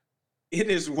It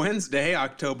is Wednesday,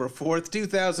 October 4th,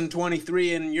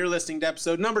 2023, and you're listening to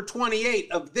episode number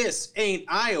 28 of This Ain't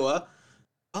Iowa,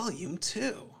 Volume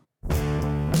 2.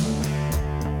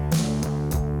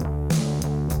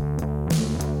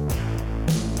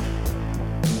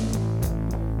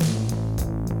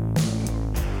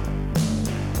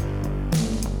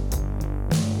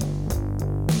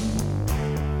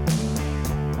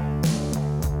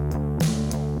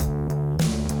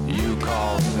 You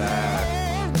call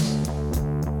that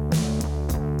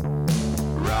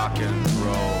rock and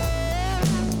roll?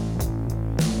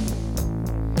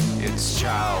 It's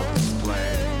child's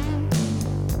play,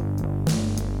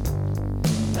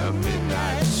 a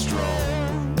midnight stroll.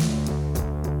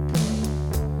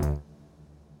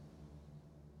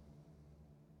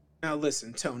 Now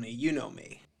listen, Tony, you know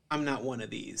me. I'm not one of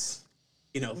these,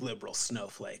 liberal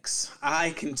snowflakes.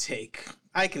 I can take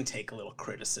a little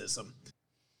criticism.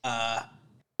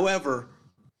 However,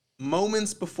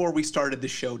 moments before we started the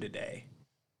show today,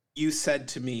 you said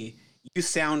to me, "You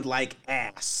sound like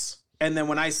ass." And then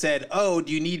when I said, "Oh,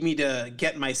 do you need me to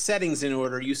get my settings in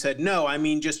order?" you said, "No, I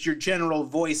mean just your general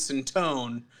voice and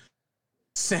tone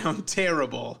sound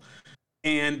terrible."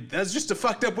 And that's just a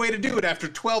fucked up way to do it after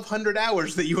 1,200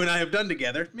 hours that you and I have done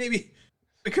together. Maybe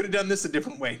we could have done this a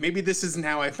different way. Maybe this isn't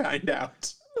how I found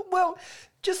out. Well,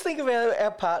 just think of our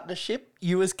partnership.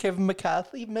 You as Kevin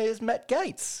McCarthy, me as Matt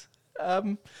Gaetz.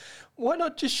 Why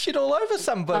not just shit all over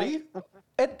somebody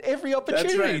at every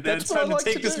opportunity? That's right. That's It's what I time to like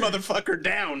take to this do. motherfucker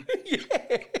down.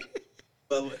 Yeah.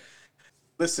 Well,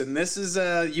 listen, this is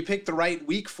you picked the right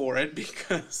week for it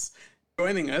because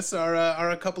joining us are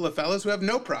a couple of fellas who have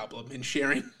no problem in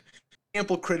sharing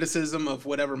ample criticism of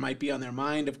whatever might be on their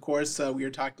mind. Of course, we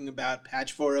are talking about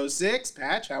Patch 406.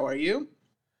 Patch, how are you?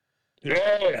 Yeah,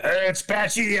 it's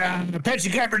Patchy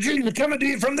Kemper Jr. coming to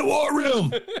you from the war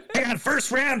room. I got first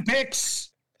round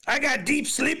picks. I got deep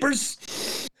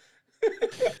sleepers.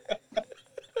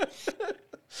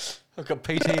 I've got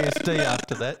PTSD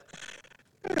after that.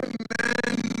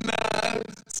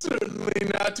 Certainly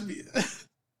not to be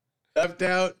left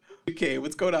out. Okay,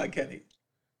 what's going on, Kenny?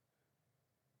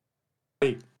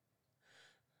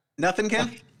 Nothing,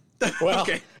 Ken? Well,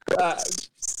 Okay.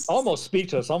 almost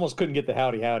speechless. Almost couldn't get the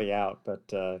howdy out. But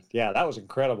yeah, that was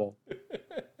incredible.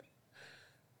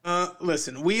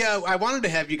 Listen, I wanted to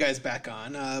have you guys back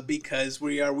on because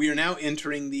we are now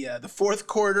entering the fourth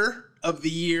quarter of the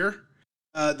year,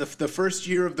 the first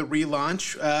year of the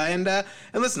relaunch, and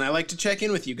listen, I like to check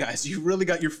in with you guys. You really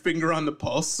got your finger on the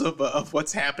pulse of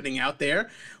what's happening out there.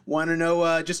 Want to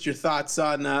know just your thoughts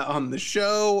on the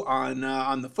show,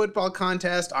 on the football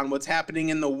contest, on what's happening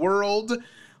in the world.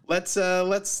 Let's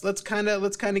kind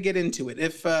of get into it.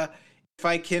 If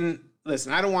I can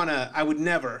listen, I would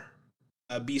never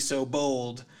be so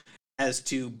bold as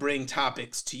to bring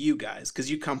topics to you guys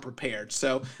because you come prepared.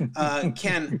 So,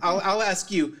 Ken, I'll ask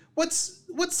you, what's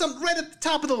some right at the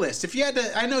top of the list? If you had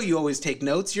to, I know you always take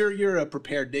notes. You're a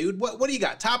prepared dude. What do you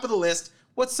got? Top of the list.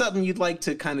 What's something you'd like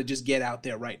to kind of just get out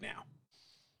there right now?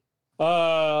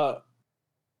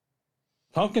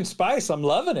 Pumpkin spice. I'm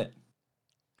loving it.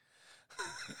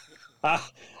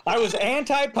 I was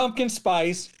anti-pumpkin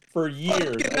spice for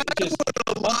years.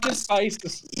 Pumpkin spice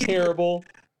is terrible.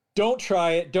 Don't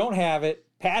try it. Don't have it.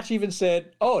 Patch even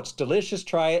said, "Oh, it's delicious.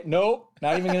 Try it." Nope,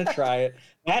 not even going to try it.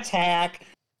 That's hack.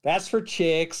 That's for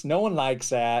chicks. No one likes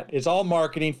that. It's all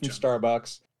marketing from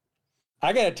Starbucks.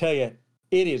 I got to tell you,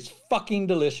 it is fucking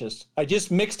delicious. I just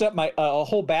mixed up a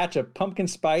whole batch of pumpkin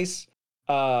spice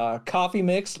coffee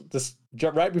mix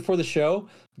right before the show.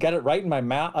 Got it right in my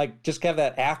mouth. I just have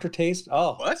that aftertaste.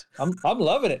 Oh, What? I'm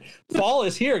loving it. Fall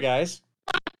is here, guys.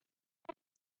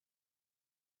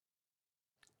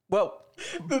 Well,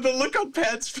 The look on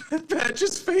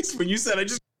Patch's face when you said I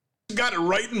just got it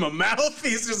right in my mouth.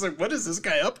 He's just like, what is this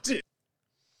guy up to? You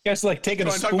guys like taking a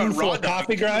Wanna talk about spoonful raw of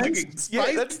coffee dog? grinds?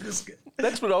 Fucking yeah, spice?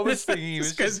 that's what I was thinking. He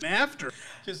This was guy's after.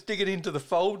 just digging into the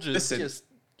Folgers, Listen. just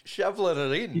shoveling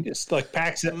it You in. just like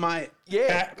packs it,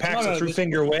 Yeah. packs a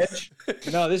 3-finger wedge.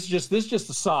 No, this is just the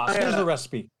sauce. Here's the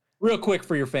recipe, real quick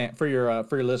for your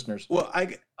listeners. Well,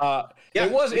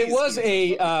 It was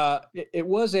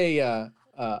a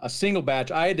single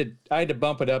batch. I had to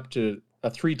bump it up to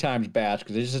a 3 times batch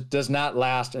because it just does not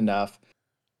last enough.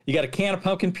 You got a can of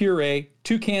pumpkin puree,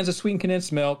 2 cans of sweetened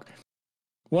condensed milk,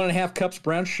 1.5 cups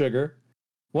brown sugar,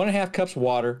 1.5 cups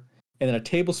water, and then a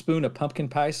tablespoon of pumpkin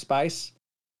pie spice.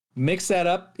 Mix that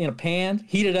up in a pan,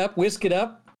 heat it up, whisk it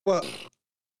up. well,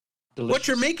 Delicious. what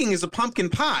you're making is a pumpkin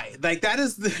pie. Like that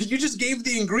is you just gave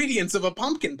the ingredients of a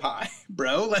pumpkin pie,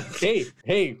 bro. Like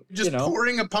Hey, just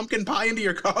pouring a pumpkin pie into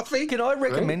your coffee. Can I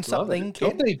recommend Great, love something, it.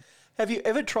 Ken? Totally. Have you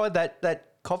ever tried that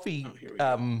coffee here we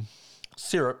go.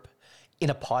 syrup in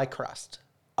a pie crust.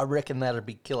 I reckon that'd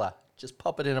be killer. Just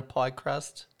pop it in a pie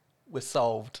crust. We're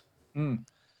solved.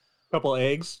 Couple of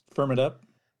eggs, firm it up.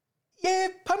 Yeah,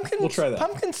 pumpkin. We'll try that.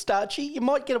 Pumpkin starchy. You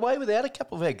might get away without a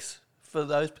couple of eggs for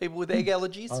those people with egg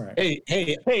allergies. All right.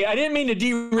 Hey, Hey, I didn't mean to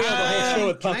derail the whole show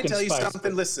with Can I pumpkin tell you spice.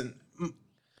 something? Listen,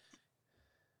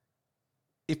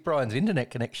 If Brian's internet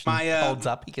connection holds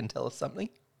up, he can tell us something.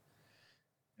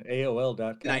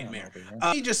 AOL.com. nightmare.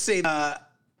 Let me just say,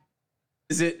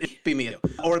 is it be me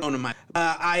or one of mine?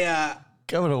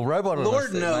 Go with a robot on us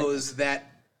Lord there, mate. knows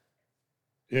that.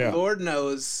 yeah. Lord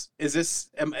knows. Is this?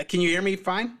 Can you hear me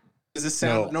fine? Does this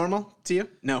sound No. normal to you?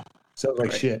 No. Sounds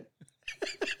like shit.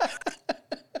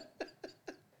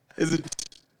 Is it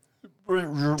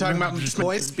talking about my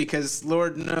voice? Because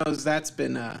Lord knows that's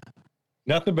been.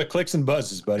 Nothing but clicks and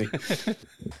buzzes, buddy.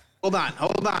 Hold on.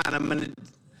 I'm gonna.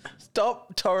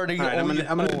 Stop torrenting All right, all I'm your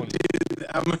gonna porn.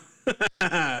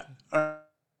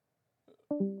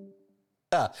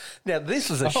 Now, this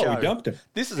is a show. we dumped him.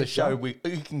 This is a show we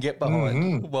can get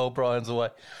behind while Brian's away.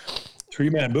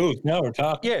 3-man booth. Now we're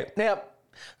talking. Yeah. Now,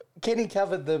 Kenny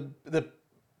covered the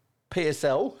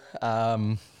PSL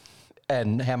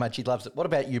and how much he loves it. What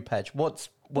about you, Patch? What's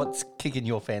kicking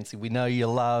your fancy? We know you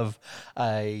love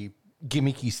a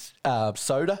gimmicky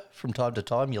soda from time to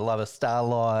time. You love a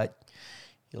Starlight.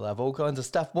 You love all kinds of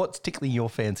stuff. What's tickling your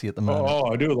fancy at the moment?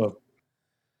 Oh, I do love.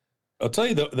 I'll tell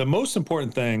you the most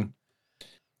important thing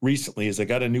recently is I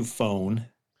got a new phone.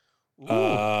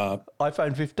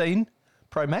 iPhone 15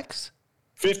 Pro Max?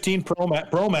 15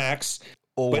 Pro Max.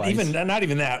 Always. But even not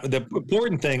even that. The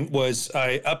important thing was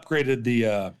I upgraded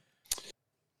the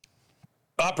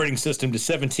operating system to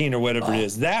 17 or whatever it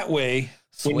is. That way,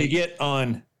 when you Sweet. get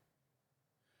on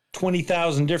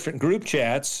 20,000 different group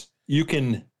chats, you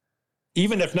can,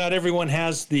 even if not everyone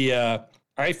has the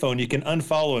iPhone, you can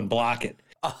unfollow and block it.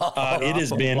 It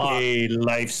has been a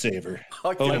lifesaver. I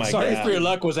Oh can my Sorry God. for your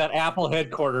luck was at Apple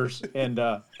headquarters and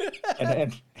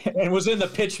was in the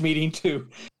pitch meeting for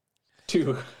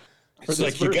It's this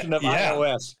like you version got- of yeah.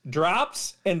 iOS.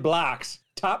 Drops and blocks,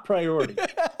 top priority.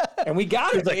 And we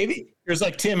got it, baby. There's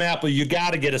like Tim Apple, you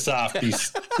got to get us off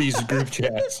these group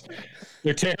chats.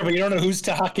 They're terrible. You don't know who's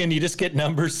talking. You just get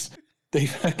numbers. They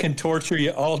fucking torture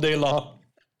you all day long.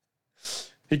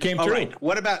 He came All through. right.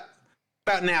 What about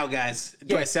now, guys?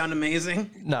 Do I sound amazing?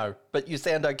 No, but you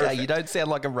sound okay. You don't sound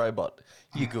like a robot.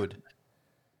 You're good.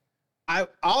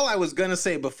 All I was gonna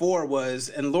say before was,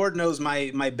 and Lord knows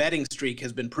my betting streak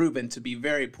has been proven to be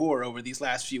very poor over these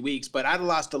last few weeks, but I'd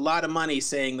lost a lot of money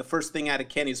saying the first thing out of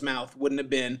Kenny's mouth wouldn't have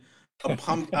been a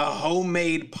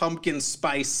homemade pumpkin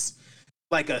spice,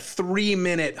 like a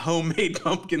 3-minute homemade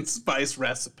pumpkin spice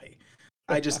recipe.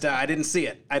 I just I didn't see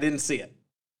it.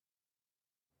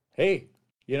 Hey,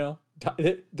 you know,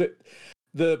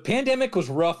 the pandemic was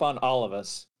rough on all of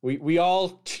us. We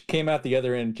all came out the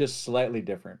other end just slightly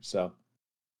different. So,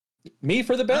 me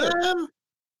for the better. I'm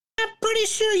pretty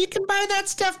sure you can buy that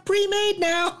stuff pre-made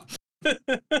now.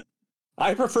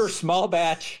 I prefer small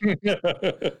batch, Did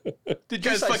You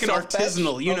guys say fucking soft batch?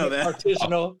 artisanal, you know that.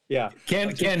 artisanal. Yeah, Ken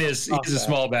is he's a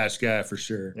small batch guy for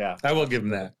sure. Yeah. I will give him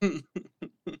that.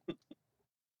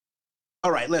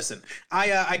 All right, listen.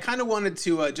 I kind of wanted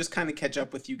to just kind of catch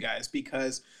up with you guys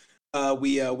because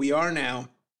we are now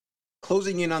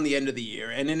closing in on the end of the year,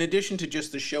 and in addition to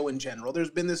just the show in general, there's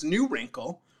been this new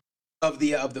wrinkle of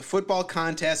the football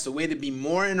contest, a way to be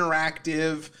more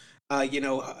interactive.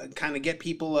 Kind of get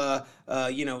people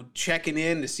checking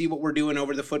in to see what we're doing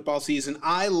over the football season.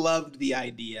 I loved the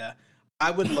idea.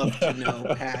 I would love to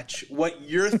know, Patch, what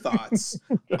your thoughts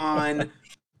on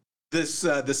this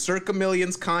the Circa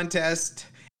Millions contest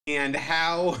and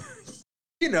how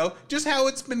just how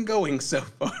it's been going so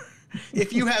far.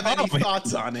 If you have any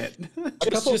thoughts on it. a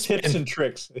couple just tips been- and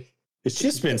tricks. It's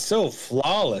just been so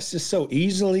flawless, just so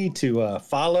easily to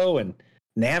follow and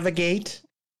navigate.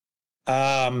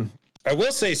 I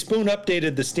will say Spoon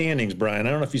updated the standings, Brian.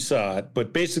 I don't know if you saw it,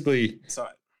 but basically So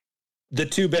the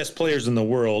two best players in the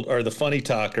world are the Funny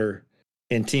Talker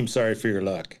and Team Sorry for Your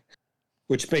Luck,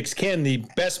 which makes Ken the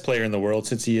best player in the world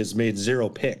since he has made 0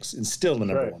 picks and still the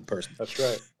number Right. one person. That's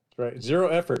right. That's right. 0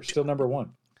 effort, still number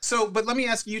 1. but let me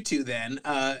ask you two then.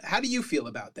 How do you feel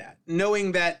about that?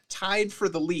 Knowing that tied for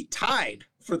the lead,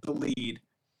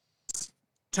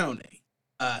 Tony.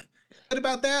 What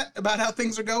about that? About how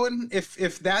things are going?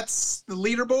 If that's the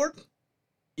leaderboard,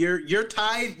 you're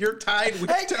tied with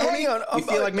Tony. Hang on. You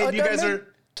feel like maybe you guys are.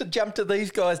 to jump to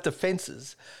these guys'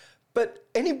 defenses, but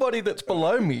anybody that's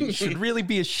below me should really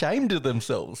be ashamed of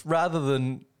themselves rather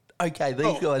than, okay,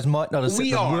 these guys might not have set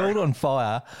we the are. world on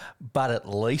fire, but at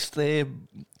least they're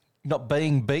not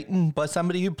being beaten by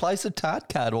somebody who plays a tart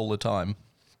card all the time.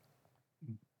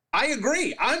 I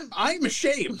agree. I'm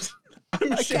ashamed.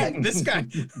 I'm ashamed. This guy,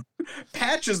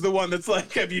 Patch, is the one that's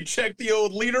like, have you checked the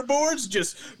old leaderboards?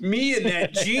 Just me and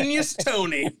that genius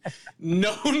Tony,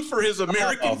 known for his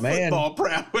American football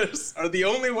prowess, are the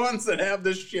only ones that have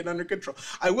this shit under control.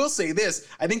 I will say this.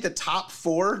 I think the top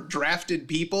 4 drafted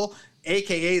people,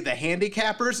 AKA the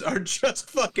handicappers, are just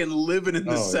fucking living in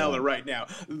the cellar right now.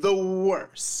 The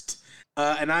worst.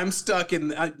 And I'm stuck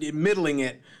in middling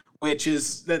it, which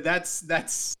is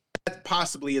that's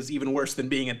possibly is even worse than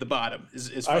being at the bottom.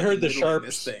 Is I heard the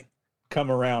Sharps thing come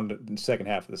around in the second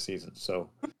half of the season, so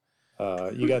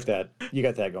you got that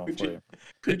going for you.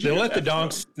 They let the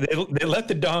donks. They let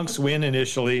the donks win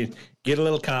initially, get a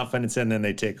little confidence, and then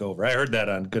they take over. I heard that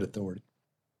on good authority.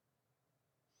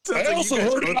 Sounds I like also you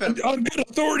guys heard both have- on good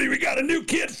authority we got a new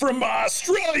kid from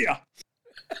Australia.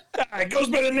 It goes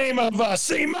by the name of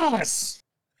Seamus.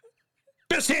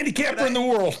 Best handicapper in the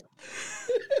world.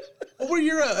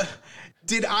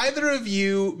 Did either of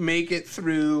you make it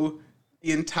through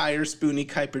the entire Spoonie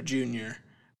Kuiper Jr.?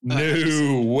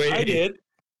 No way. I did.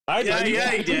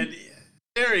 Yeah, he did.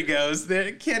 There he goes.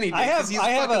 There, Kenny did. I have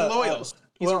fucking loyal.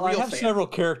 He's a real I have fan. several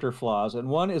character flaws, and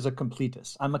one is a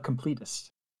completist. I'm a completist.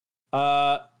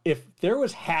 If there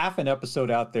was half an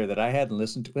episode out there that I hadn't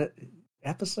listened to,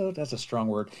 episode, that's a strong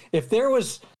word. If there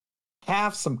was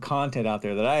half some content out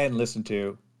there that I hadn't listened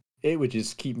to, it would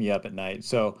just keep me up at night.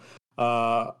 So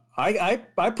I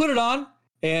put it on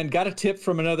and got a tip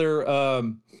from another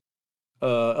of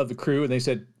the crew, and they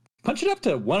said, punch it up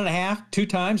to 1.5, 2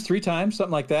 times, 3 times,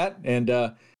 something like that. And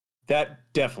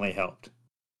that definitely helped.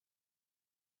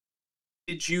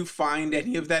 Did you find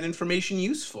any of that information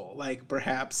useful? Like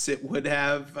perhaps it would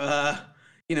have,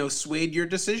 swayed your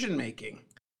decision making?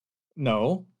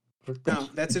 No. No,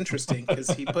 that's interesting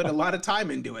because he put a lot of time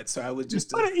into it. So I was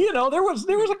just, But, there was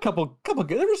a couple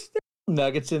good, there was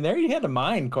nuggets in there. You had to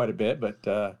mind quite a bit,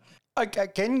 but Okay,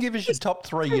 can you give us your top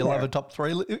 3? You love a top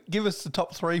 3. Give us the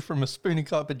top 3 from a Spoonie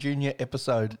Kuiper Jr.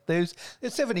 episode. There's he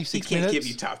 76 can't minutes. give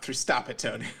you top 3. Stop it,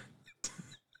 Tony.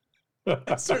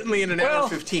 Certainly in an hour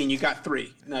 15, you got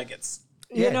 3 nuggets.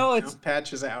 It's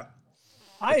Patch is out.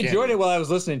 I enjoyed it while I was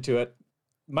listening to it.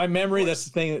 My memory, that's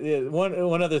the thing.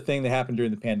 One other thing that happened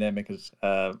during the pandemic is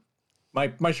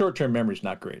my short-term memory is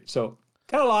not great. So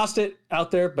kind of lost it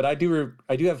out there, but I do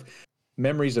have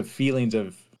memories of feelings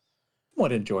of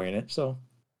somewhat enjoying it. So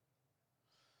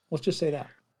let's just say that.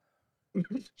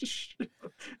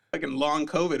 Fucking long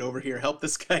COVID over here. Help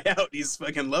this guy out. He's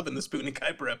fucking loving the Spoonie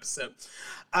Kuiper episode.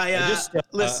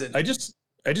 Listen. I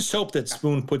just hope that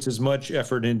Spoon puts as much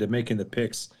effort into making the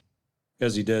picks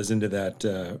as he does into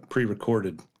that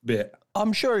pre-recorded bit.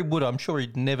 I'm sure he would. I'm sure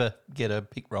he'd never get a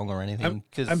pick wrong or anything.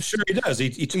 I'm sure he does.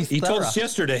 He told us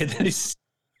yesterday that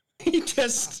he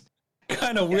just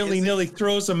kind of willy-nilly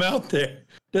throws them out there.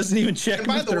 Doesn't even check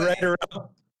them if they're right or wrong.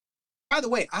 By the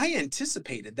way, I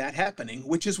anticipated that happening,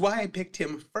 which is why I picked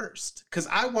him first, because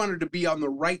I wanted to be on the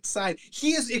right side.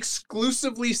 He is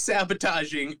exclusively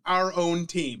sabotaging our own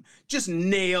team. Just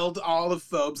nailed all of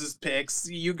Phobes' picks.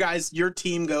 You guys, your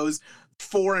team goes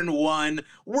 4-1.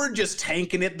 We're just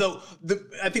tanking it, though.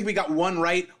 I think we got 1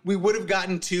 right. We would have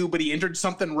gotten 2, but he entered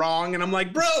something wrong, and I'm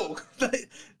like, bro,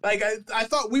 like I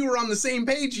thought we were on the same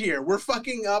page here. We're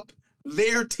fucking up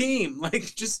their team.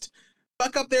 Like, just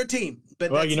fuck up their team. But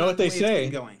well, you know what they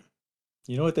say.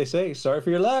 You know what they say. Sorry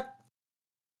for your luck.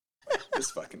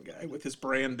 This fucking guy with his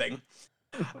branding.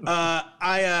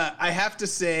 I have to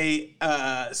say,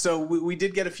 so we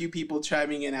did get a few people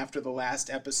chiming in after the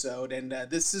last episode, and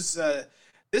this is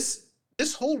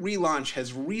this whole relaunch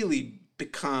has really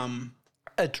become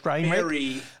a train wreck,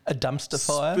 a dumpster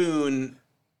fire. Spoon.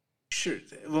 Sure.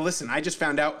 Well, listen, I just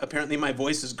found out apparently my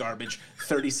voice is garbage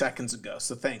 30 seconds ago,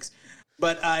 so thanks.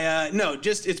 But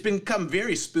it's become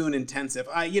very Spoon intensive.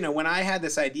 When I had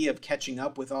this idea of catching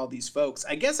up with all these folks,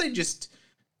 I guess I just,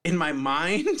 in my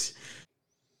mind,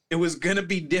 it was going to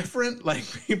be different. Like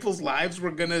people's lives were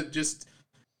going to just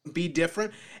be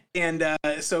different. And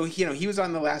so, he was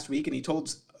on the last week and he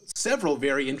told several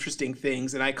very interesting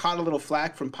things. And I caught a little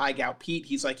flack from Pie Gout Pete.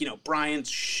 He's like, Brian's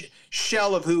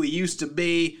shell of who he used to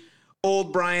be.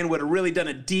 Old Brian would have really done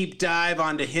a deep dive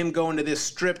onto him going to this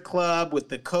strip club with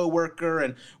the coworker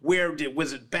and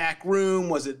was it back room?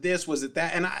 Was it this? Was it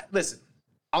that? And listen,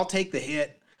 I'll take the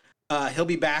hit. He'll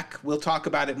be back. We'll talk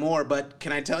about it more. But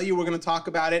can I tell you, we're going to talk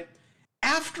about it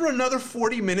after another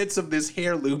 40 minutes of this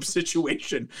hair loop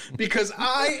situation, because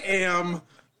I am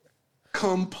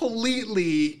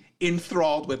completely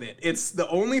enthralled with it. It's the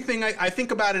only thing I think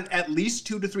about it at least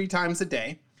 2 to 3 times a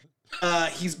day.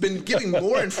 He's been giving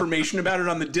more information about it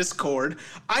on the Discord.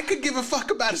 I could give a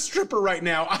fuck about a stripper right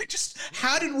now.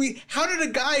 How did a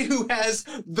guy who has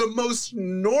the most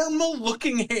normal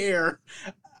looking hair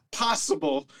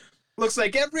possible, looks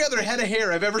like every other head of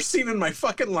hair I've ever seen in my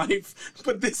fucking life,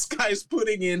 but this guy's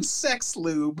putting in sex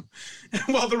lube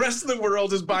while the rest of the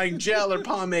world is buying gel or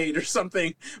pomade or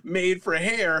something made for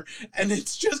hair, and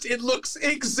it looks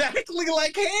exactly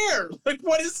like hair. Like,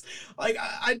 what is, like,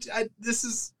 this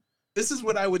is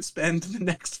what I would spend the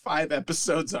next 5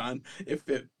 episodes on if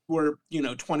it were,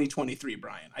 2023,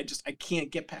 Brian. I can't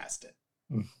get past it.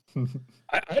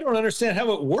 I don't understand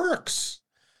how it works.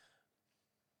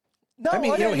 No, I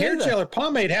mean, hair either. gel or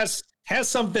pomade has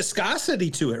some viscosity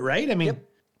to it, right? I mean,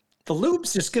 the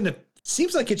lube's just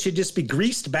seems like it should just be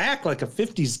greased back like a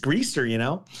 50s greaser,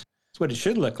 That's what it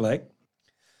should look like.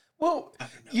 Well,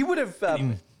 you would have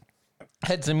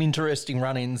had some interesting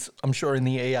run-ins, I'm sure, in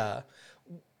the ER.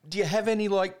 Do you have any,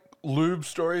 lube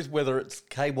stories, whether it's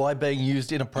KY being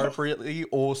used inappropriately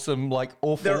or some,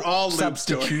 awful They're all lube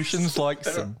substitutions,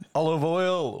 stories. some olive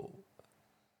oil?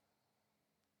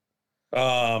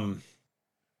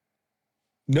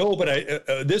 No, but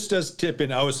this does tip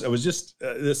in. I was just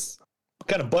this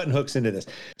kind of button hooks into this.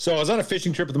 So I was on a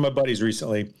fishing trip with my buddies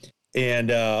recently, and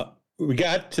we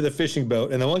got to the fishing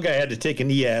boat, and the one guy had to take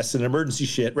an ES, an emergency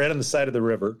shit, right on the side of the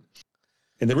river.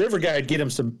 And the river guy gave him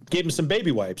some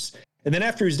baby wipes. And then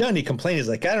after he's done, he complained. He's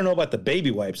like, I don't know about the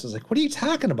baby wipes. I was like, what are you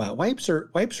talking about? Wipes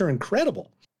are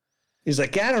incredible. He's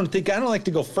like, I don't like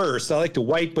to go first. I like to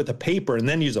wipe with a paper and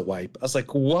then use a wipe. I was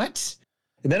like, what?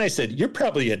 And then I said, you're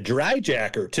probably a dry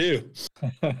jacker too.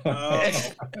 Oh.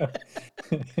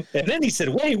 And then he said,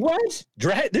 wait, what?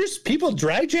 There's people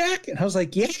dry jack? And I was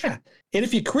like, yeah. And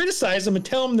if you criticize them and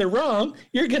tell them they're wrong,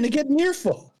 you're going to get an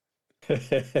earful.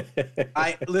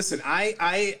 I've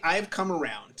come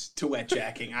around to wet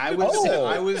jacking. I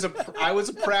was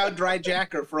a proud dry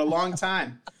jacker for a long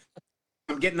time.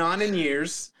 I'm getting on in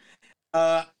years.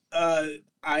 I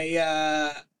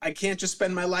can't just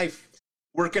spend my life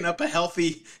working up a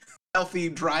healthy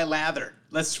dry lather.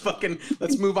 Let's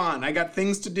move on. I got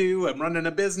things to do. I'm running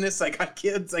a business. I got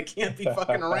kids. I can't be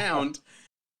fucking around.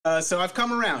 So I've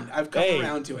come around.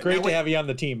 Around to it. Great to have you on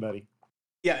the team, buddy.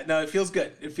 Yeah, no, it feels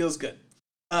good.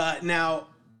 Now,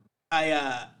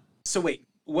 so wait,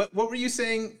 what were you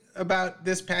saying about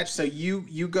this patch? So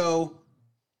you go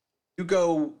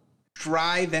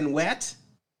dry then wet,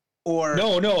 or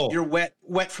no, you're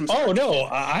wet from start? Oh no,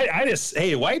 I just,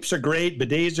 hey, wipes are great,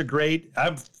 bidets are great.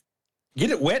 Get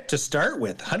it wet to start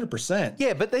with, 100%.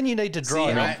 Yeah, but then you need to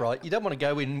dry it off, right? You don't want to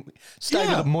go in, stay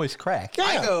with a moist crack.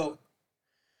 Yeah.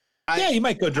 You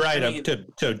might go dry it up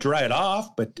to dry it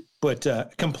off, but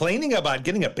complaining about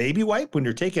getting a baby wipe when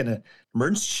you're taking an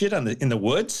emergency shit in the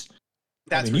woods,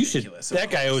 that's ridiculous.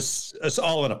 That guy owes us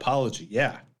all an apology.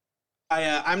 Yeah.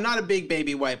 I'm not a big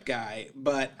baby wipe guy,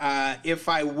 but if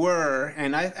I were,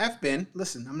 and I've been,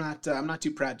 listen, I'm not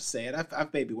too proud to say it.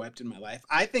 I've baby wiped in my life.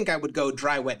 I think I would go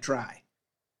dry, wet, dry.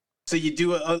 So you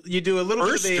do a little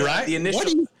First bit of the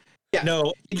initial. Yeah.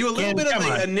 No. You do a little bit of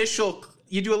the initial.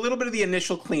 You do a little bit of the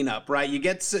initial cleanup, right?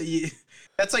 That's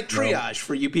like triage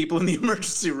for you people in the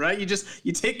emergency, right?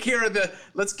 You take care of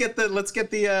let's get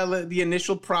the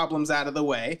initial problems out of the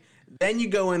way. Then you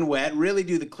go in wet, really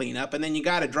do the cleanup, and then you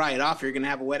got to dry it off. You're gonna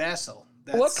have a wet asshole.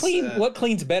 What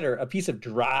cleans better? A piece of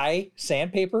dry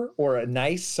sandpaper or a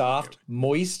nice, soft,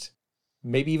 moist,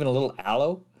 maybe even a little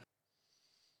aloe,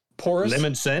 porous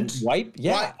lemon scent wipe?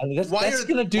 Yeah, that's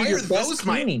gonna do your best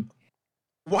cleaning.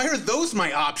 Why are those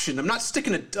my option? I'm not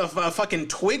sticking a fucking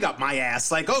twig up my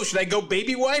ass. Like, oh, should I go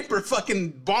baby wipe or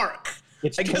fucking bark?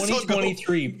 It's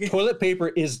 2023. Toilet paper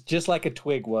is just like a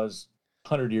twig was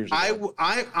 100 years ago.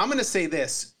 I'm going to say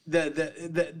this.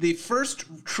 The first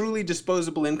truly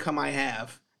disposable income I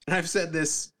have, and I've said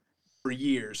this for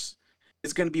years,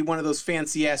 is going to be one of those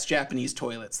fancy-ass Japanese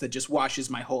toilets that just washes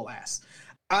my whole ass.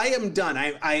 I am done.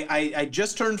 I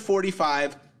just turned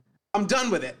 45. I'm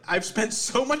done with it. I've spent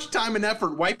so much time and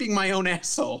effort wiping my own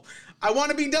asshole. I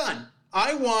want to be done.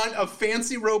 I want a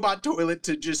fancy robot toilet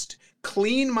to just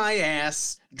clean my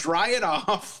ass, dry it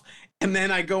off, and then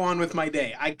I go on with my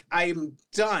day. I'm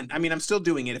done. I mean, I'm still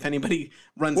doing it. If anybody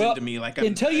runs into me, like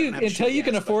until you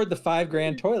can afford the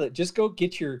 $5,000 toilet, just go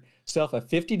get yourself a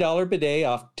 $50 bidet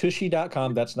off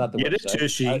Tushy.com. That's not the website. Get a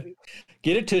Tushy.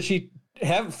 Get a Tushy.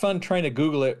 Have fun trying to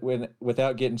Google it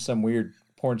without getting some weird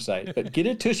porn site. But get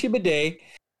a Tushy bidet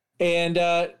and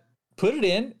put it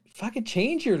in. Fucking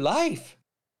change your life.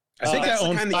 I think I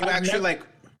own. You actually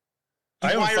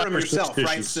you wire them yourself,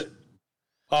 right? So,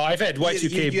 I've had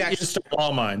Y2K install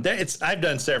all mine. I've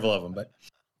done several of them, but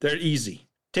they're easy.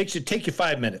 Take you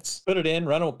 5 minutes. Put it in,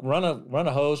 run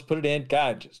a hose, put it in.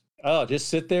 God, just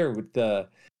sit there with the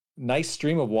nice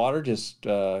stream of water, just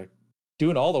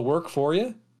doing all the work for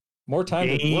you. More time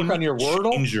to work on your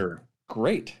Wordle. Changer.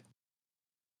 Great.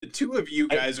 The two of you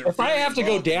guys are. If I have to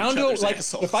go down to like,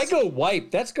 assholes. if I go wipe,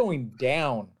 that's going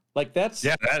down. Like that's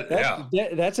Yeah,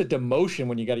 that's a demotion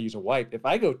when you got to use a wipe. If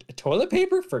I go toilet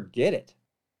paper, forget it.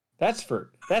 That's for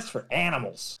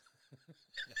animals.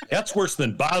 That's worse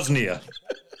than Bosnia.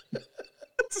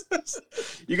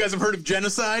 You guys have heard of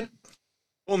genocide?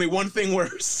 Only one thing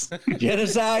worse.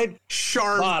 Genocide.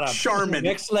 Bottom. Charmin.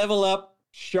 Next level up.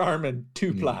 Charmin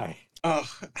 2-ply. Oh.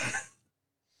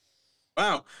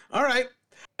 Wow. All right.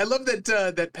 I love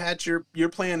that Pat, your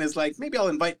plan is like, maybe I'll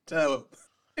invite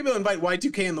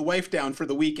Y2K and the wife down for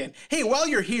the weekend. Hey, while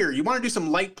you're here, you want to do some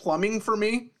light plumbing for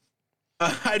me?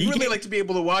 I'd really like to be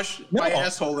able to wash my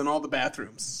asshole in all the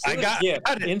bathrooms. I got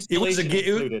it. It was a gift.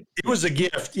 It was a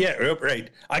gift. Yeah,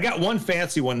 right. I got one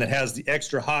fancy one that has the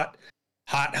extra hot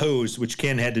hose, which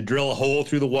Ken had to drill a hole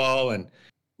through the wall and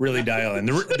really dial in.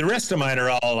 The rest of mine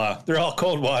are all they're all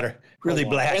cold water. Really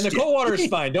blast. And the cold water is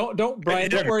fine. Don't Brian.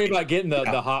 Don't worry about getting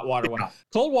the hot water one.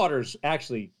 Cold water's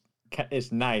actually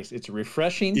it's nice. It's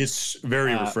refreshing. It's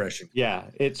very refreshing. Yeah,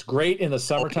 it's great in the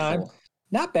summertime.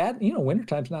 Not bad.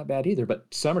 Wintertime's not bad either, but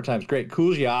summertime's great.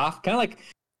 Cools you off. Kind of like,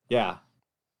 yeah.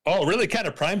 Oh, it really kind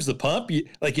of primes the pump. You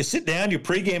sit down, you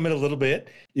pregame it a little bit.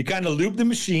 You kind of lube the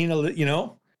machine,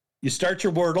 you start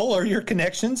your Wordle or your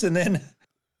connections, and then,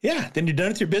 then you're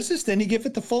done with your business. Then you give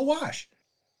it the full wash.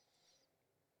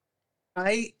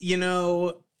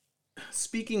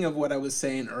 Speaking of what I was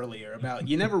saying earlier about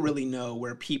you never really know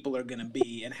where people are going to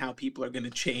be and how people are going to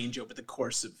change over the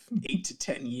course of 8 to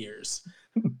 10 years.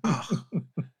 Oh,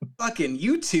 fucking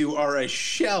you two are a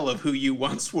shell of who you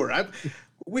once were.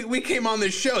 We came on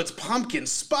this show. It's pumpkin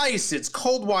spice. It's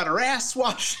cold water ass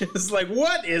washes. Like,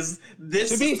 what is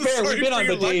this? To be fair, we've been on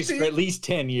the days for at least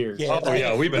 10 years.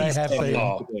 Yeah, we've been.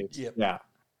 Yeah.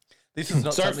 This is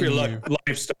not sorry for your new.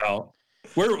 lifestyle.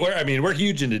 We're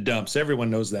huge into dumps. Everyone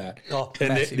knows that. Oh,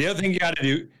 and the other thing you got to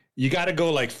do, you got to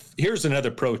go here's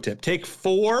another pro tip. Take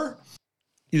 4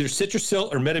 either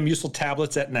Citrusil or Metamucil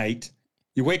tablets at night.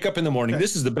 You wake up in the morning.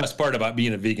 This is the best part about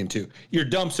being a vegan too. Your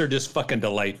dumps are just fucking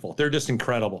delightful. They're just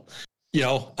incredible.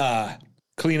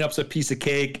 Clean up's a piece of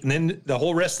cake. And then the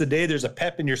whole rest of the day, there's a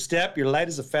pep in your step. You're light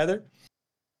as a feather.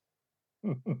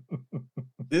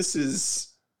 This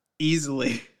is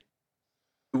easily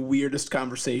the weirdest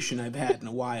conversation I've had in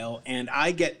a while. And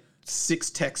I get 6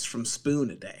 texts from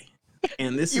Spoon a day.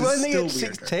 And this You is only still get 6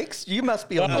 weirder. texts? You must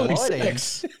be on the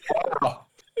light.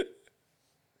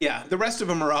 Yeah, the rest of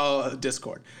them are all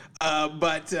Discord.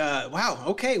 Wow.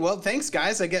 Okay. Well, thanks,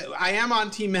 guys. I am on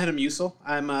Team Metamucil.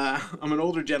 I'm an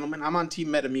older gentleman. I'm on Team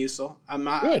Metamucil.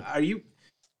 Good.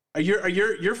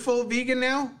 You're full vegan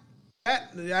now?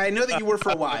 I know that you were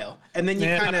for a while, and then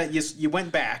you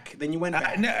went back. Then you went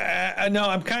back. No,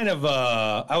 I'm kind of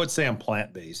I would say I'm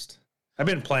plant-based. I've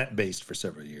been plant-based for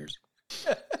several years.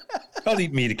 I'll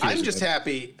eat meat occasionally.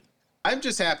 I'm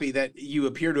just happy that you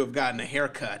appear to have gotten a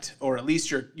haircut, or at least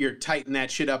you're tightening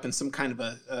that shit up in some kind of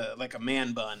a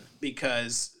man bun,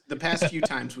 because the past few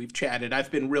times we've chatted, I've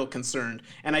been real concerned,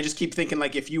 and I just keep thinking,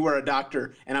 like, if you were a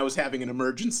doctor and I was having an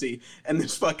emergency and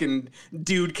this fucking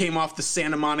dude came off the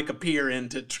Santa Monica Pier in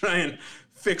to try and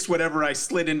fix whatever I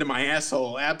slid into my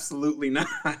asshole. Absolutely not.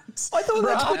 I thought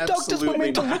that's what doctors were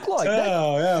meant to look like.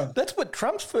 Yeah. That's what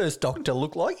Trump's first doctor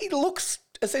looked like. He looks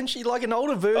essentially like an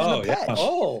older version of Patch. Yeah.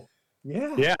 Oh,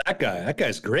 yeah. Yeah, that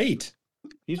guy's great.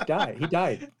 He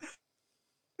died.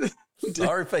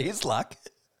 Sorry for his luck.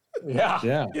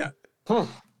 Yeah. All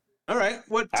right.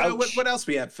 What else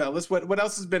we have, fellas? What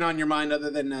else has been on your mind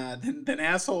other than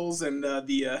assholes and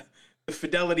the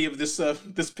fidelity of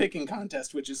this picking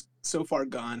contest, which is so far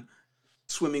gone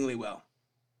swimmingly well?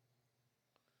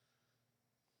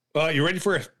 Well, you ready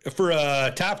for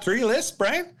a top 3 list,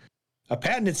 Brian? A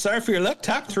patented sorry for your luck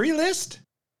top 3 list?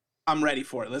 I'm ready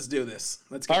for it. Let's do this.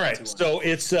 Let's get all right. So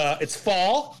it's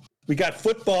fall. We got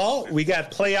football. We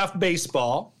got playoff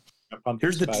baseball.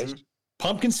 Here's the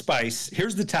pumpkin spice.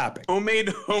 Here's the topic.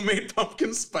 Homemade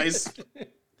pumpkin spice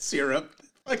syrup.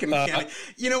 Fucking candy.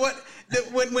 You know what?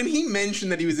 When he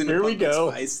mentioned that he was into pumpkin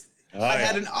spice, I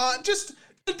had an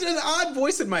odd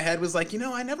voice in my head was like,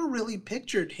 I never really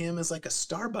pictured him as like a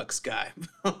Starbucks guy.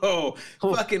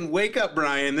 Fucking wake up,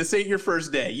 Brian. This ain't your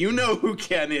first day. You know who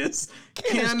Ken is.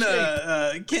 Ken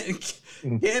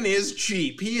is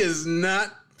cheap. He is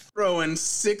not throwing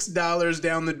 $6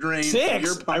 down the drain.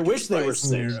 6? I wish they were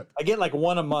syrup. I get like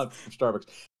 1 a month from Starbucks.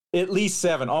 At least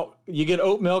 7. Oh, you get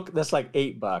oat milk. That's like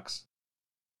 $8.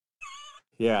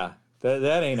 Yeah.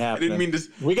 That ain't happening. mean to-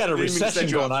 we got a didn't mean to set recession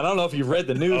you going up. on. I don't know if you've read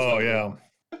the news. Oh lately. yeah.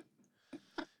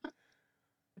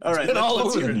 All right, been all let's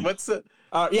over hear it. me. What's the?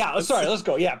 Sorry. Let's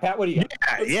go. Yeah, Pat. What do you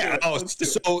got? Yeah. Oh,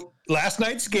 so last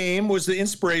night's game was the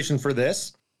inspiration for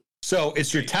this. So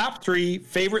it's your top 3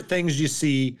 favorite things you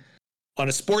see on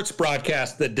a sports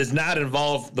broadcast that does not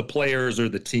involve the players or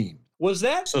the team. Was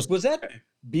that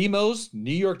BMO's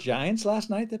New York Giants last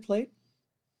night that played?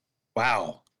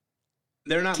 Wow.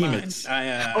 They're not Teammates.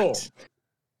 mine.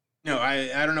 No,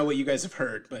 I don't know what you guys have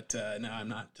heard, but no, I'm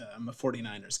not. I'm a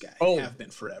 49ers guy. Oh. Have been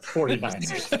forever.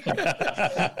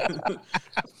 49ers.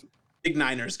 Big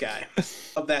Niners guy.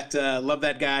 Love that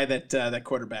guy, that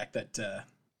quarterback, that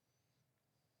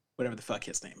whatever the fuck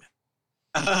his name is.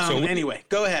 Anyway,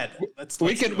 go ahead.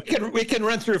 We can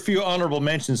run through a few honorable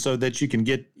mentions so that you can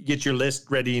get your list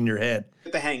ready in your head.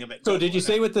 get the hang of it. So Go did for you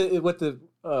it. say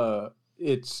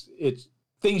it's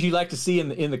things you like to see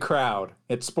in the crowd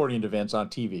at sporting events on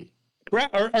TV?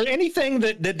 Or anything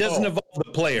that doesn't Oh. involve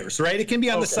the players, right? It can be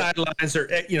on the sidelines or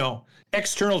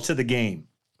external to the game.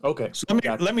 Okay. So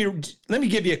let me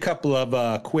give you a couple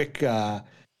of quick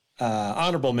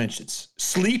honorable mentions.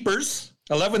 Sleepers.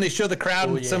 I love when they show the crowd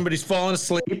and somebody's falling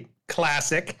asleep.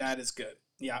 Classic. That is good.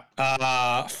 Yeah.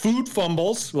 Food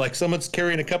fumbles, like someone's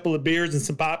carrying a couple of beers and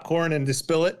some popcorn and they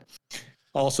spill it.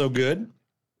 Also good.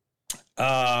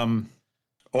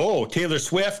 Taylor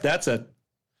Swift. That's a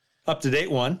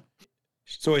up-to-date one.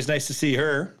 It's always nice to see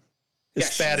her.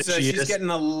 As fat as she she's is. getting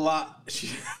a lot.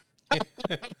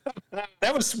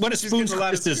 That was one of Spoon's getting a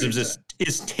lot of criticisms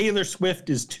is Taylor Swift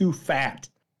is too fat,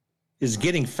 is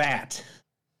getting fat.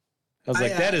 I was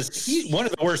like, that is one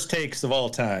of the worst takes of all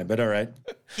time, but all right.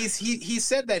 He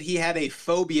said that he had a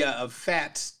phobia of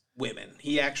fat women.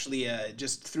 He actually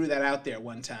just threw that out there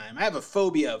one time. I have a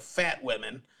phobia of fat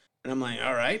women. And I'm like,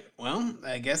 all right, well,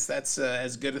 I guess that's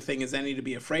as good a thing as any to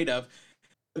be afraid of.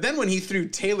 But then when he threw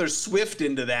Taylor Swift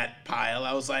into that pile,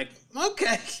 I was like,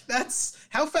 okay, that's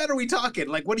how fat are we talking?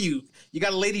 Like, what do you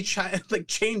got a lady like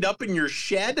chained up in your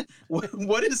shed?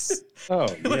 What is?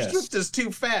 Taylor Swift is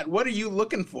too fat. What are you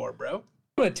looking for, bro?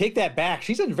 I'm gonna take that back.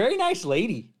 She's a very nice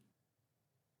lady.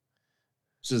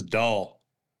 She's dull.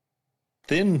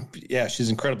 Thin, yeah, she's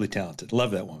incredibly talented.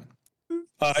 Love that woman.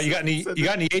 You got any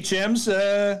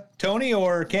HMs, Tony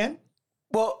or Ken?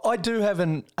 Well, I do have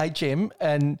an HM,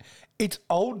 and it's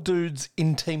old dudes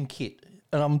in team kit.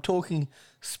 And I'm talking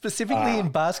specifically in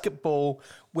basketball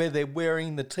where they're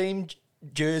wearing the team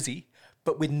jersey,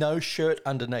 but with no shirt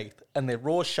underneath, and they're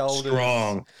raw shoulders.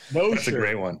 Strong. That's shirt. a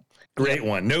great one. Great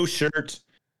one. No shirt.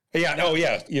 Yeah. Oh,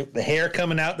 yeah. The hair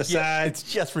coming out the side. It's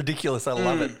just ridiculous. I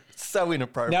love it. So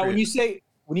inappropriate. Now, when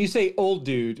you say old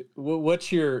dude,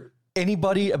 what's your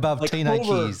anybody above like teenage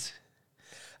over- years,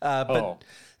 but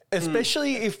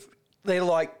especially if they're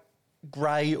like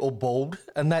grey or bald,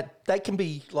 and that can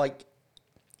be like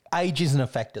age isn't a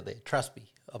factor there. Trust me,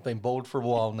 I've been bald for a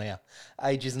while now.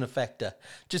 Age isn't a factor.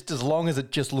 Just as long as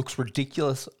it just looks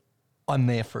ridiculous, I'm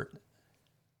there for it.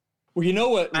 Well, you know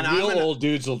what And old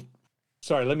dudes will.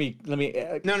 Sorry, let me.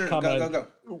 No, comment. go.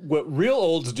 What real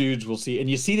old dudes will see, and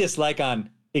you see this like on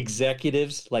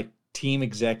executives, like team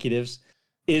executives,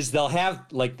 is they'll have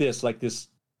like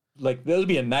there'll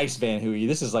be a nice Van Huey.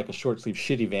 This is like a short sleeve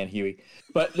shitty Van Huey,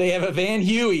 but they have a Van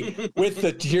Huey with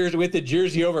the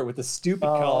jersey over it with the stupid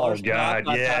collar. Oh God,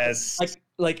 yes.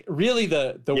 Like really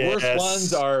the Yes. worst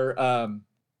ones are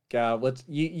God, what's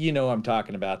you know what I'm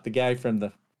talking about, the guy from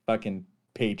the fucking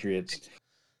Patriots.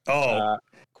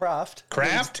 Kraft.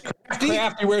 Kraft.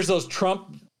 He wears those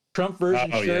Trump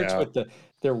version shirts with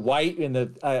they're white and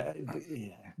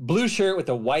the blue shirt with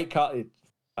the white collar. It's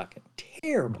fucking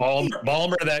terrible.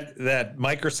 Ballmer, that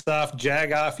Microsoft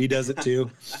Jagoff, he does it too.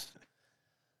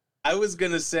 I was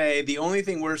going to say the only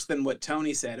thing worse than what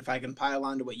Tony said, if I can pile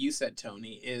on to what you said,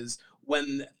 Tony, is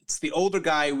when it's the older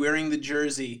guy wearing the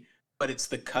jersey, but it's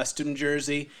the custom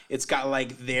jersey. It's got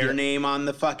like their name on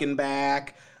the fucking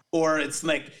back. Or it's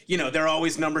like, they're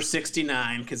always number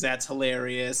 69 because that's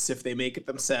hilarious if they make it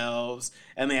themselves.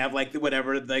 And they have like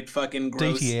whatever, like fucking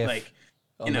gross, DTF like,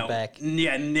 on the back.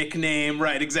 Yeah, nickname.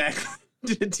 Right, exactly.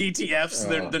 TTF's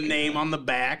the name on the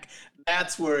back.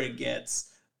 That's where it gets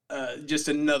just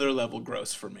another level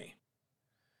gross for me.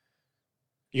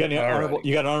 You got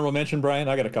an honorable mention, Brian?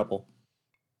 I got a couple.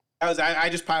 I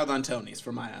just piled on Tony's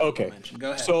for my honorable mention. Go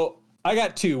ahead. So I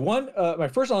got two. One, my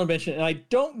first honorable mention, and I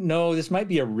don't know, this might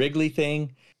be a Wrigley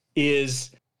thing, is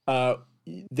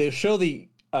they show the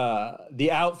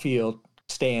outfield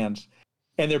stands,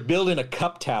 and they're building a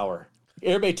cup tower.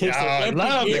 Everybody takes their I empty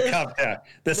love beers, the cup tower.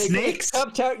 The they go to snakes.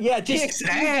 cup tower. Yeah, just Kicks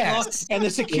ass. and the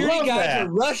security Love guys that. are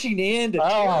rushing in to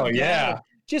Oh, tear them yeah. down.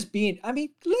 just being, I mean,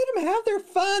 let them have their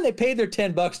fun. They paid their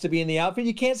 $10 to be in the outfit.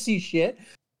 You can't see shit.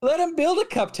 Let them build a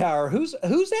cup tower. Who's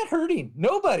that hurting?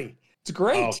 Nobody. It's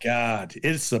great. Oh God,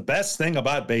 it's the best thing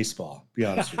about baseball. To be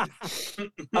honest with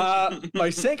you. My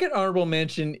second honorable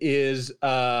mention is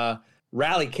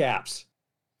rally caps.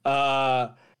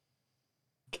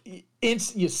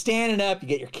 You're standing up, you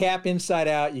get your cap inside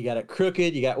out, you got it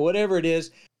crooked, you got whatever it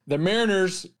is. The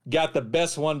Mariners got the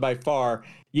best one by far.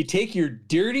 You take your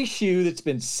dirty shoe that's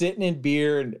been sitting in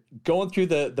beer and going through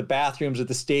the bathrooms at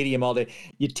the stadium all day.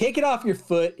 You take it off your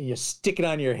foot and you stick it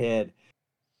on your head.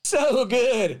 So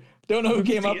good. Don't know who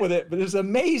came up with it, but it's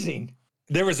amazing.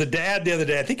 There was a dad the other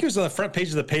day, I think he was on the front page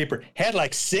of the paper, had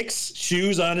like 6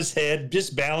 shoes on his head,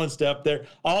 just balanced up there,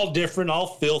 all different, all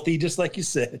filthy, just like you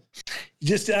said.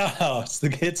 Just,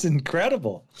 it's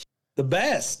incredible. The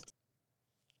best.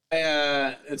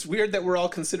 It's weird that we're all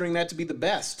considering that to be the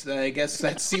best. I guess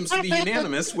that seems to be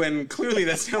unanimous when clearly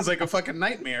that sounds like a fucking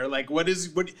nightmare. Like, what?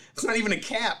 It's not even a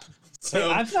cap.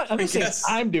 So I'm not saying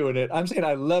I'm doing it. I'm saying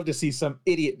I love to see some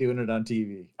idiot doing it on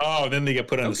TV. Oh, then they get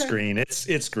put on the screen.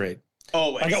 It's great.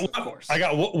 Always, of course. I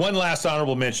got one last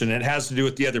honorable mention, and it has to do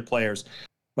with the other players.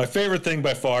 My favorite thing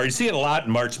by far, you see it a lot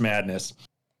in March Madness,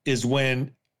 is when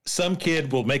some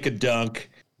kid will make a dunk,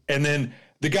 and then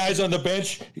the guys on the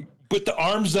bench put the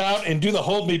arms out and do the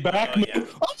hold me back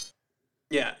move.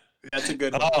 Yeah, that's a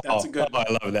good one. That's a good one.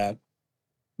 I love that.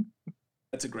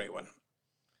 That's a great one.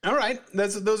 All right,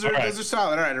 those are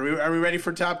solid. All right, are we ready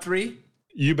for top 3?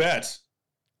 You bet.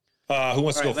 Who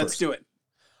wants to go first? Let's do it.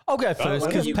 I'll go first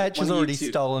because Patch has already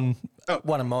stolen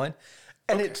one of mine.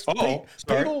 And it's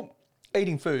people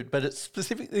eating food, but it's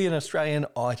specifically an Australian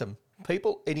item.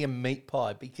 People eating a meat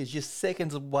pie because you're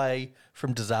seconds away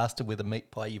from disaster with a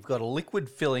meat pie. You've got a liquid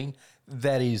filling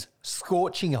that is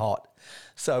scorching hot.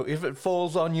 So if it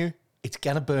falls on you, it's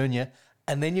going to burn you.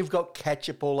 And then you've got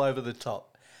ketchup all over the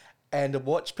top. And to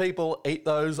watch people eat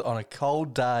those on a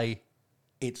cold day,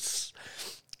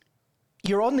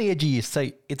 you're on the edge of your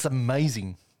seat. It's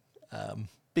amazing.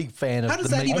 Big fan of the meat pie. How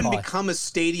does that even become a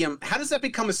stadium? How does that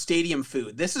become a stadium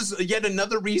food? This is yet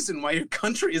another reason why your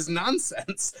country is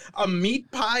nonsense. A meat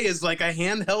pie is like a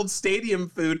handheld stadium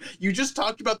food. You just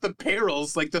talked about the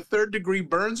perils, like the 3rd-degree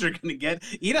burns you're going to get.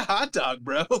 Eat a hot dog,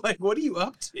 bro. Like, what are you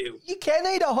up to? You can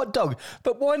eat a hot dog,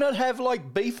 but why not have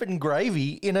like beef and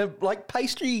gravy in a like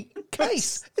pastry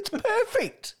case? It's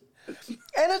perfect.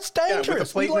 And it's dangerous. Yeah, with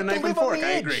a plate and a knife and fork,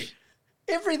 I agree.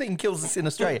 Everything kills us in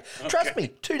Australia. Trust me,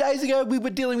 2 days ago we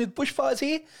were dealing with bushfires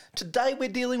here. Today we're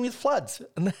dealing with floods.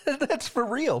 And that's for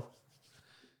real.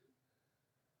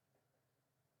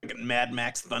 Mad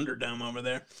Max Thunderdome over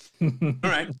there. All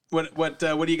right. What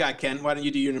do you got, Ken? Why don't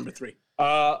you do your number 3?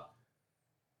 I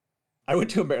went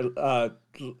to America.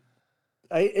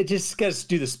 I just got to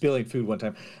do the spilling food one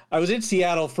time. I was in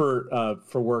Seattle for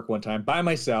work one time by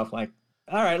myself, like,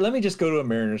 all right, let me just go to a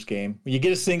Mariners game. You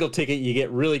get a single ticket, you get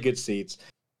really good seats.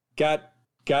 Got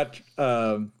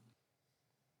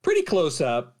pretty close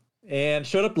up and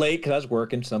showed up late because I was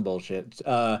working some bullshit.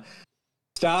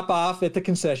 Stop off at the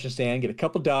concession stand, get a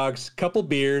couple dogs, couple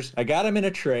beers. I got them in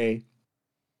a tray,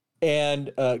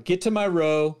 and get to my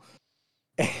row,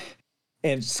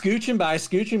 and scooching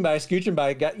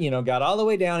by. Got all the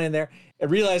way down in there. I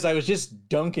realized I was just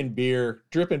dripping beer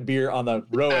on the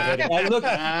row ahead. I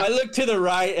look to the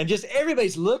right, and just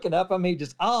everybody's looking up at me.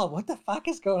 Just, what the fuck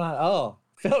is going on? Oh,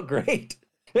 felt great.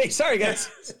 Hey, sorry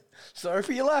guys. Sorry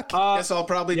for your luck. Guess I'll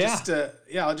probably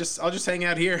I'll just hang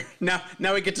out here. Now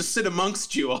we get to sit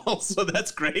amongst you all, so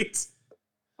that's great.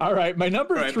 All right, my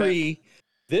number 3.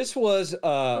 This was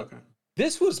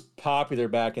popular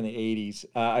back in the 80s.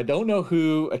 I don't know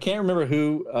who. I can't remember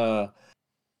who.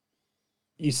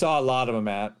 You saw a lot of them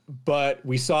at, but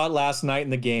we saw it last night in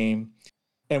the game.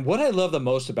 And what I love the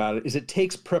most about it is it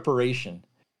takes preparation.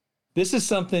 This is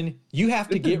something you have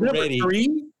to get ready.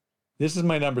 3? This is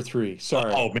my number 3.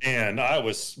 Sorry. Oh man, I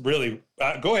was really.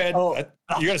 Go ahead. You're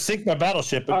gonna sink my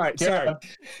battleship. All right, sorry.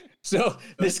 So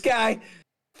this guy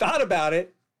thought about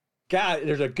it. God,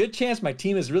 there's a good chance my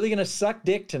team is really gonna suck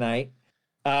dick tonight.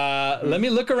 Let me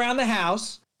look around the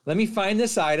house. Let me find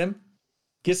this item.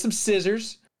 Get some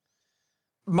scissors.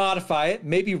 Modify it,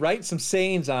 maybe write some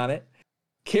sayings on it,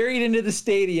 carry it into the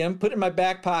stadium, put it in my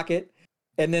back pocket,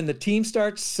 and then the team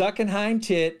starts sucking hind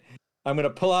tit. I'm going to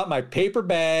pull out my paper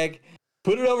bag,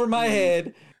 put it over my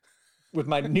head with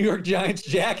my New York Giants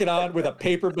jacket on with a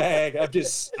paper bag.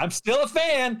 I'm still a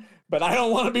fan, but I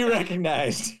don't want to be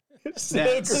recognized. That's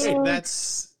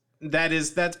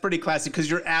pretty classic because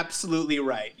you're absolutely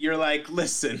right. You're like,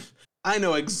 listen, I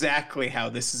know exactly how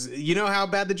this is. You know how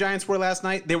bad the Giants were last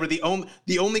night? They were the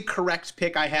only correct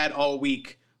pick I had all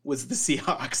week was the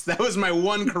Seahawks. That was my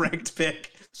one correct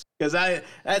pick. Because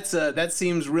that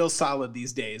seems real solid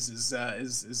these days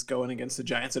is going against the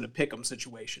Giants in a pick'em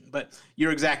situation. But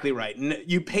you're exactly right.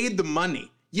 You paid the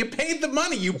money. You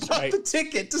bought the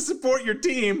ticket to support your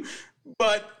team,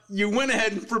 but you went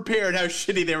ahead and prepared how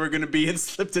shitty they were going to be and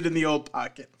slipped it in the old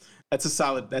pocket. That's a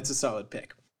solid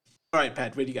pick. All right,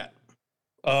 Pat, what do you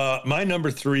got? My number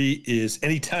 3 is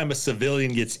anytime a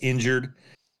civilian gets injured.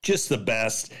 Just the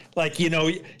best. Like, you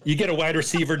get a wide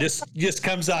receiver just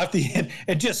comes off the end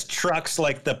and just trucks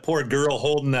like the poor girl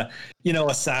holding a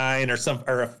sign or a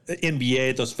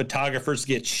NBA. Those photographers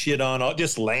get shit on. I'll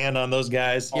just land on those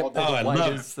guys. Yep, I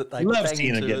love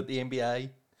seeing it at the NBA.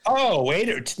 Oh,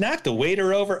 waiter, knock the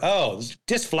waiter over. Oh,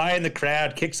 just fly in the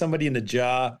crowd, kick somebody in the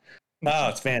jaw. Oh,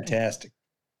 it's fantastic.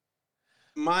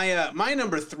 My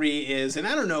number 3 is, and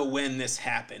I don't know when this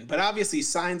happened, but obviously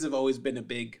signs have always been a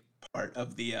big part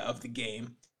of the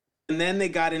game, and then they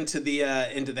got into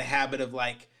the habit of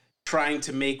like trying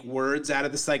to make words out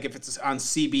of this. Like if it's on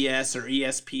CBS or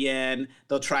ESPN,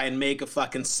 they'll try and make a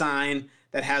fucking sign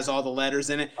that has all the letters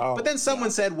in it. But then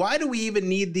someone said, why do we even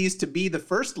need these to be the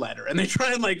first letter? And they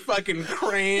try and like fucking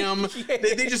cram.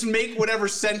 They just make whatever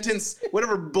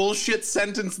bullshit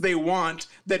sentence they want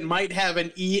that might have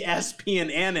an E, S, P, and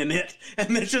N in it.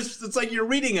 And it's like you're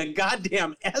reading a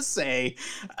goddamn essay.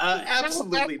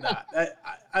 Absolutely not.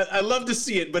 I love to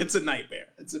see it, but it's a nightmare.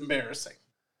 It's embarrassing.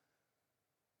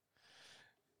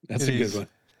 That's a good one.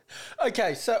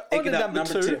 Okay, so on to number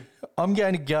two, I'm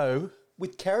going to go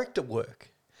with character work.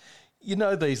 You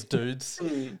know these dudes.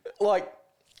 Like,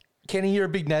 Kenny, you're a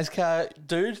big NASCAR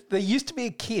dude. There used to be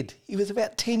a kid. He was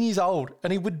about 10 years old,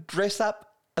 and he would dress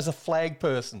up as a flag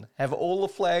person, have all the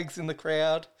flags in the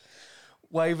crowd,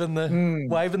 waving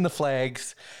the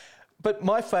flags. But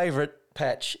my favourite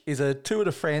patch is a Tour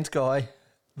de France guy,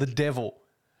 the Devil,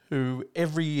 who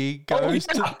every year goes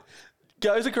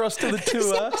across to the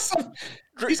tour.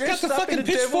 He's got the fucking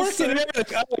pitchfork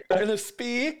and a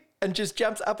spear, and just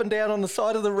jumps up and down on the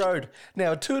side of the road.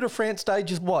 Now, a Tour de France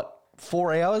stage is what,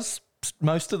 4 hours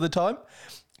most of the time?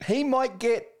 He might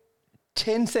get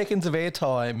 10 seconds of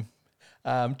airtime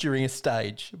during a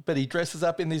stage, but he dresses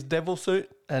up in this devil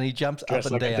suit and he jumps up and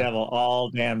like down. A devil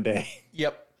all damn day.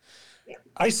 Yep.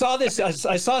 I saw this.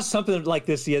 I saw something like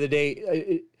this the other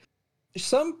day.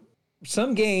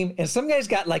 Some game, and some guy's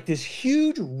got like this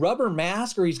huge rubber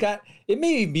mask, or it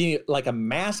may be like a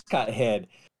mascot head.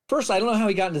 First, I don't know how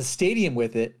he got into the stadium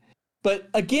with it, but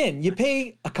again, you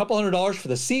pay a couple $100 for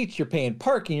the seats, you're paying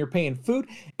parking, you're paying food,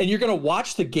 and you're going to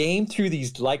watch the game through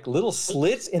these like little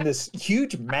slits in this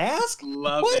huge mask?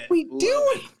 What are we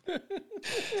doing?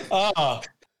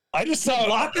 I just saw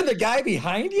blocking the guy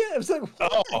behind you. I was like,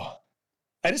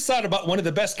 I just thought about one of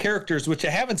the best characters, which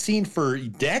I haven't seen for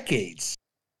decades.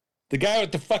 The guy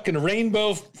with the fucking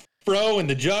rainbow fro and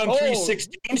the John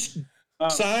 3:16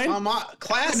 sign.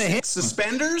 Classic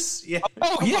suspenders. Yeah.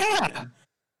 Oh yeah.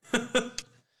 It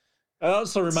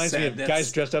also reminds me of guys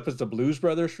dressed up as the Blues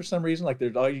Brothers for some reason. Like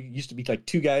there used to be like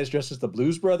two guys dressed as the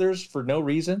Blues Brothers for no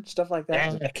reason, stuff like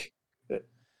that.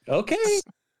 Okay.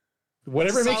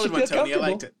 Whatever makes you feel comfortable. I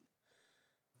liked it.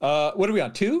 What are we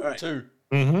on? 2? All right. 2.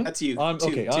 Mm-hmm. That's you. On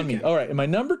me. All right. And my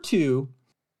number 2.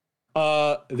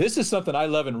 This is something I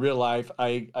love in real life.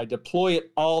 I deploy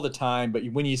it all the time, but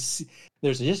when you see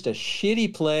there's just a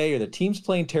shitty play or the team's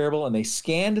playing terrible and they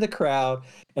scan to the crowd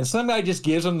and some guy just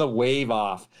gives them the wave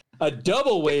off. A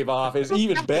double wave off is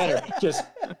even better. Just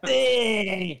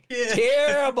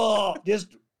terrible. Just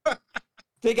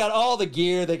they got all the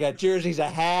gear. They got jerseys, a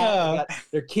hat. They got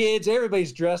their kids.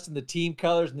 Everybody's dressed in the team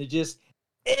colors and they just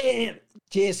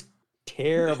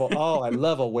terrible. Oh, I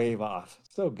love a wave off.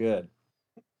 So good.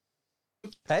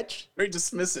 Patch? Very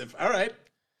dismissive. All right.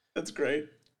 That's great.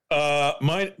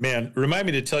 Remind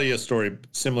me to tell you a story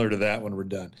similar to that when we're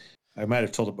done. I might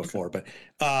have told it before, but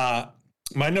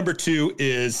my number 2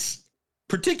 is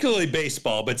particularly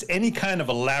baseball, but it's any kind of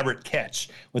elaborate catch.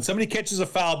 When somebody catches a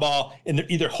foul ball and they're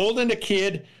either holding a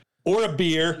kid or a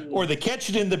beer, or they catch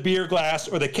it in the beer glass,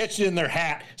 or they catch it in their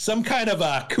hat, some kind of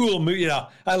a cool move. You know,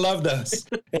 I love those.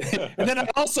 And then I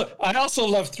also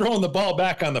love throwing the ball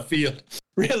back on the field.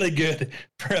 Really good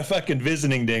for a fucking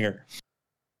visiting dinger.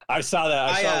 I saw that.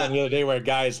 I saw one the other day where a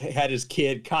guy had his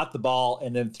kid caught the ball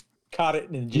and then caught it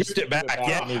and just it back.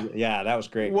 Yeah, that was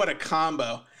great. What a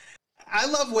combo. I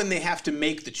love when they have to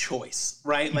make the choice,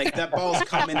 right? Like that ball's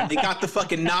coming and they got the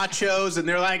fucking nachos and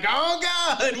they're like, oh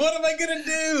God, what am I going to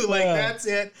do? Like, that's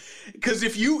it. Because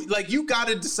if you got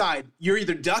to decide, you're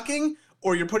either ducking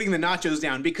or you're putting the nachos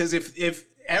down. Because if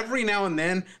every now and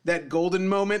then, that golden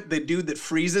moment, the dude that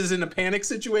freezes in a panic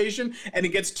situation and it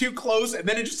gets too close and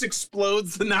then it just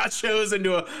explodes the nachos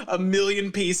into a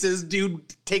million pieces. Dude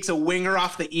takes a winger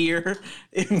off the ear.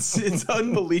 It's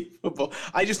unbelievable.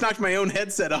 I just knocked my own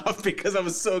headset off because I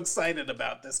was so excited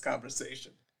about this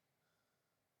conversation.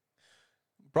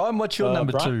 Brian, what's your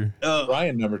number two?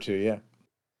 Brian, number two, yeah.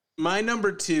 My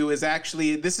number two is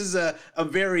actually, this is a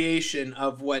variation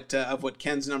of what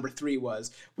Ken's number three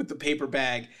was with the paper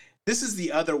bag. This is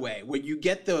the other way, where you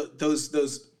get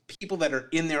those people that are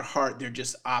in their heart, they're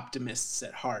just optimists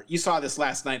at heart. You saw this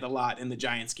last night a lot in the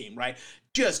Giants game, right?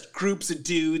 Just groups of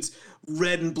dudes,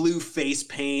 red and blue face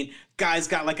paint. Guys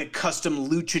got like a custom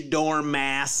luchador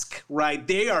mask, right?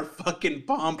 They are fucking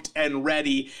pumped and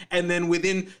ready. And then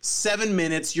within 7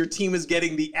 minutes, your team is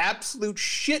getting the absolute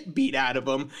shit beat out of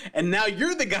them. And now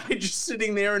you're the guy just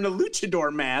sitting there in a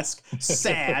luchador mask,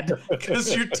 sad,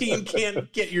 because your team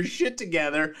can't get your shit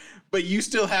together, but you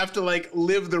still have to like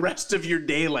live the rest of your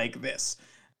day like this.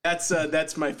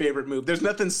 That's my favorite move. There's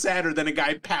nothing sadder than a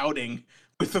guy pouting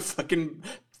with a fucking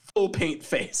full paint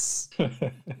face.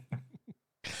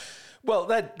 Well,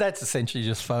 that's essentially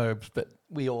just phobes, but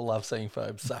we all love seeing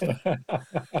phobes suffer.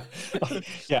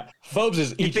 Yeah, phobes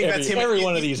is every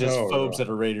one of these is phobes at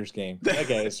a Raiders game. That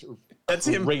guy is that's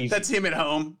him. crazy. That's him at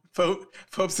home.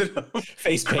 Phobes at home.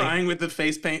 Face paint. Crying with the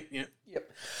face paint. Yeah.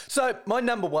 Yep. So my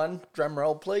number one, drum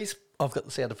roll, please. I've got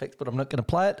the sound effects, but I'm not going to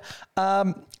play it.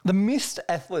 The missed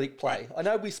athletic play. I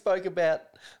know we spoke about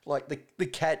like the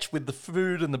catch with the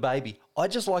food and the baby. I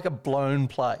just like a blown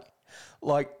play,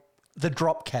 like the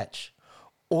drop catch,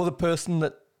 or the person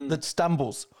that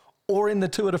stumbles, or in the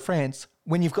Tour de France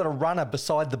when you've got a runner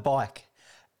beside the bike,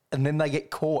 and then they get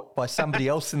caught by somebody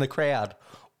else in the crowd,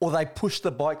 or they push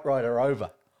the bike rider over.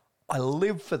 I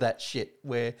live for that shit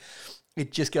where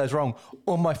it just goes wrong.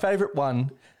 Or my favourite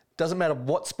one. Doesn't matter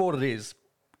what sport it is.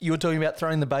 You were talking about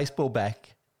throwing the baseball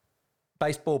back,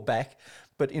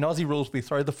 but in Aussie rules, we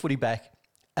throw the footy back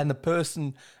and the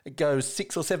person goes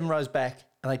 6 or 7 rows back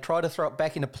and they try to throw it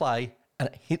back into play and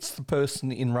it hits the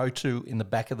person in row 2 in the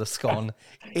back of the scone.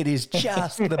 It is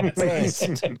just the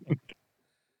best.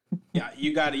 Yeah,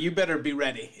 you got it. You better be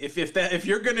ready. If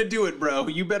you're gonna do it, bro,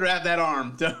 you better have that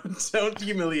arm. Don't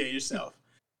humiliate yourself.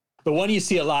 The one you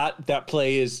see a lot, that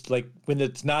play is like when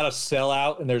it's not a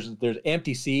sellout and there's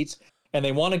empty seats and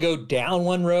they want to go down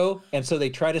one row. And so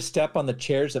they try to step on the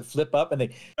chairs that flip up and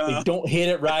they don't hit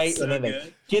it right. So and then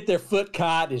they get their foot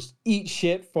caught, just eat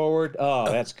shit forward.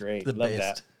 Oh, that's great. The Love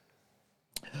best.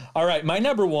 that. All right. My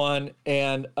number one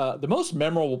and the most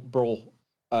memorable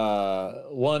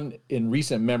one in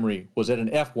recent memory was at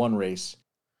an F1 race.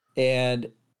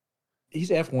 And these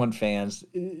F1 fans,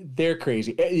 they're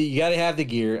crazy. You got to have the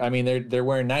gear. I mean, they're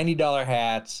wearing $90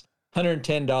 hats,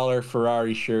 $110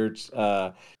 Ferrari shirts,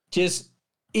 just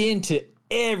into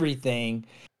everything.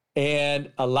 And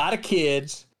a lot of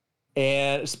kids,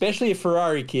 and especially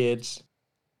Ferrari kids.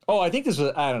 Oh, I think this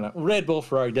was, I don't know, Red Bull,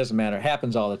 Ferrari, doesn't matter. It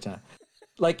happens all the time.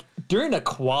 Like during a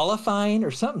qualifying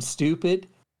or something stupid,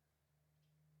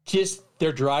 just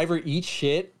their driver eats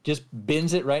shit, just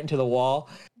bends it right into the wall.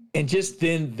 And just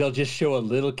then they'll just show a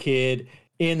little kid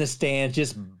in the stands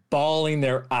just bawling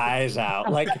their eyes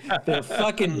out like their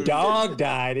fucking dog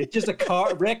died. It's just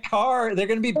a wrecked car. They're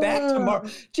going to be back tomorrow.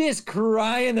 Just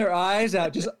crying their eyes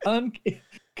out. Just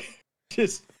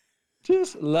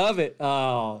love it.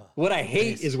 Oh, what I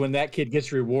hate is when that kid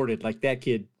gets rewarded. Like that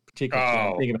kid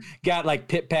particularly got like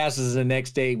pit passes the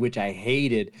next day, which I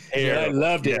hated. I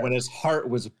loved it when his heart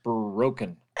was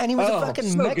broken. And he was a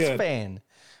fucking Max fan.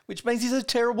 Which means he's a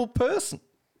terrible person.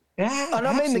 Yeah, and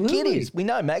I mean, the kid is. We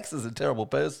know Max is a terrible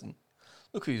person.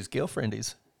 Look who his girlfriend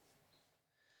is.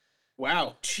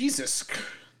 Wow, Jesus.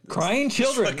 Crying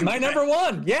children, my number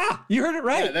one. Yeah, you heard it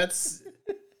right. Yeah, that's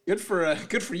good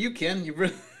for you, Ken. You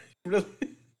really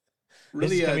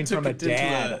this is coming from a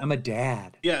dad. I'm a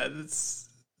dad. Yeah, it's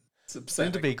upsetting.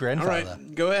 Soon to be grandfather. All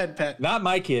right, go ahead, Pat. Not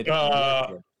my kid.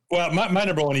 Well, my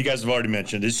number one, you guys have already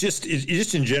mentioned, is just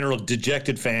in general,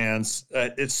 dejected fans.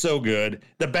 It's so good.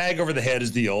 The bag over the head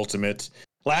is the ultimate.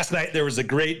 Last night, there was a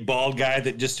great bald guy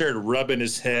that just started rubbing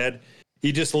his head.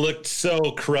 He just looked so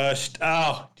crushed.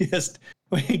 Oh, he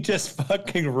just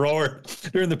fucking roared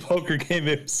during the poker game.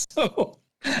 It was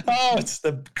it's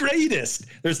the greatest.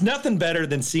 There's nothing better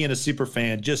than seeing a super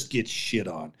fan just get shit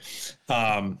on.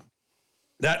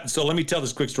 So let me tell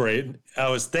this quick story. I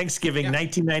was Thanksgiving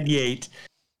 1998.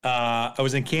 I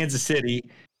was in Kansas City,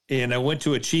 and I went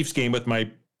to a Chiefs game with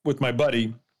my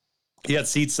buddy. He had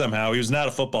seats somehow. He was not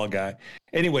a football guy.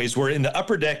 Anyways, we're in the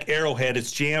upper deck Arrowhead.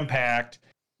 It's jam packed.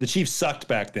 The Chiefs sucked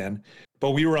back then,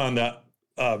 but we were on the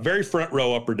very front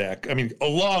row upper deck. I mean, a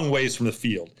long ways from the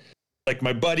field. Like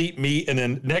my buddy, me, and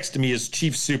then next to me is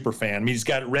Chief Superfan. I mean, he's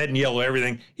got red and yellow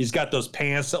everything. He's got those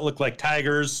pants that look like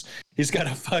tigers. He's got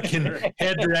a fucking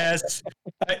headdress.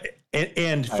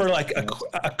 And for like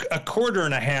a quarter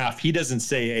and a half, he doesn't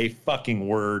say a fucking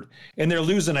word. And they're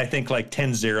losing, I think, like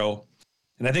 10-0.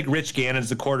 And I think Rich Gannon's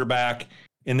the quarterback.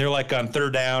 And they're like on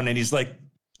third down. And he's like,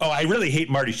 oh, I really hate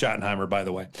Marty Schottenheimer, by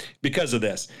the way, because of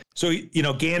this. So, you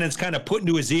know, Gannon's kind of putting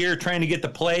to his ear, trying to get the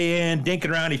play in,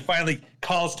 dinking around. He finally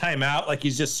calls timeout like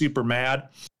he's just super mad.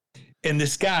 And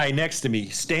this guy next to me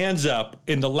stands up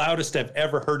in the loudest I've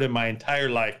ever heard in my entire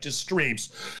life, just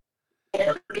screams,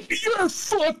 "You're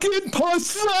fucking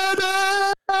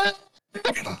pathetic!"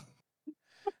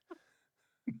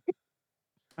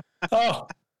 Oh,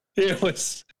 it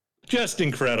was just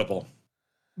incredible.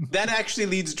 That actually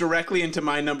leads directly into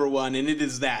my number one, and it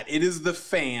is that. It is the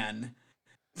fan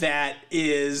that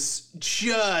is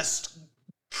just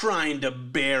trying to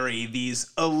bury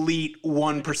these elite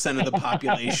 1% of the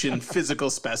population physical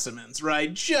specimens,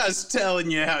 right? Just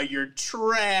telling you how you're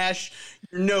trash,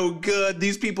 you're no good.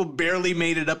 These people barely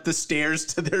made it up the stairs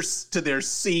to their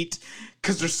seat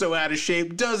because they're so out of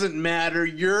shape. Doesn't matter.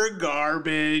 You're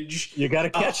garbage. You got to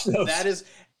catch those. That is...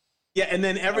 Yeah, and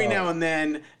then every now and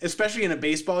then, especially in a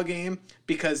baseball game,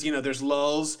 because you know there's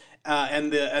lulls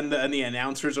and the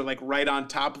announcers are like right on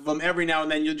top of them. Every now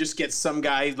and then you'll just get some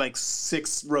guy like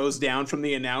 6 rows down from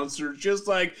the announcer, just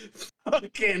like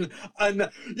fucking,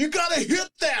 you gotta hit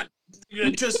that.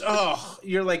 You're just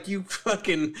you're like you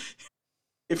fucking.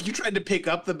 If you tried to pick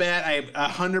up the bat, I'm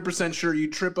 100% sure you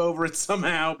trip over it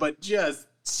somehow. But just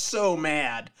so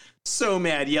mad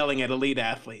yelling at elite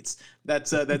athletes.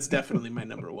 That's definitely my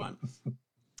number one.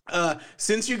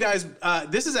 Since you guys,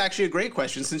 this is actually a great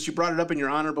question since you brought it up in your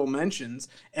honorable mentions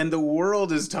and the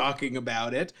world is talking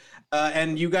about it.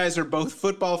 And you guys are both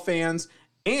football fans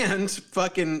and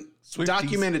fucking Swifties.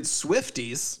 Documented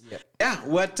Swifties. Yep. Yeah.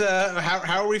 What,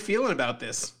 how are we feeling about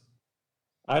this?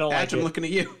 I don't like it. I'm looking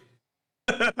at you.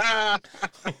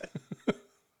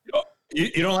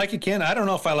 You don't like it, Ken? I don't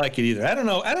know if I like it either. I don't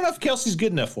know if Kelce's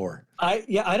good enough for her. I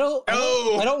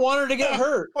don't want her to get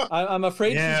hurt. I'm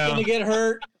afraid she's going to get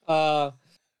hurt.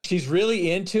 She's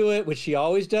really into it, which she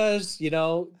always does. You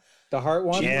know, the heart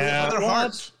wants. Yeah.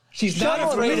 She's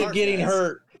not afraid of getting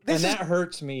hurt, and that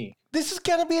hurts me. This is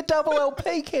going to be a double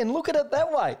LP, Ken. Look at it that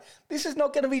way. This is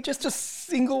not going to be just a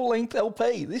single length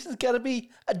LP. This is going to be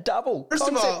a double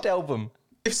concept album.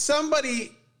 If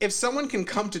someone can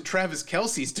come to Travis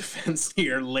Kelce's defense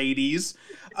here, ladies,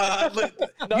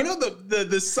 you know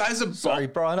the size of... Sorry,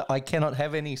 Brian, I cannot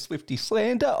have any Swiftie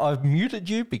slander. I've muted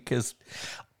you because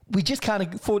we just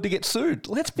can't afford to get sued.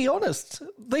 Let's be honest.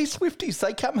 These Swifties,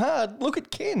 they come hard. Look at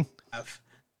Ken.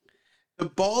 The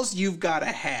balls you've got to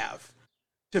have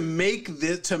to make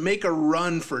a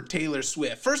run for Taylor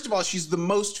Swift. First of all, she's the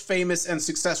most famous and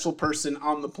successful person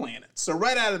on the planet. So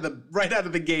right out of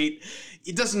the gate,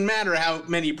 it doesn't matter how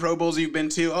many Pro Bowls you've been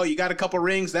to. Oh, you got a couple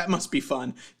rings? That must be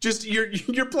fun. Just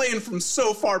you're playing from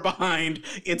so far behind,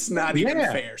 it's not even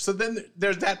fair. So then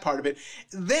there's that part of it.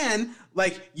 Then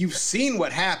like you've seen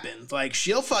what happened. Like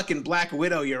she'll fucking Black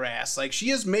Widow your ass. Like she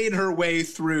has made her way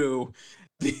through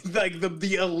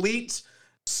the elite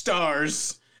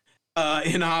stars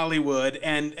in Hollywood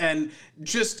and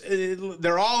just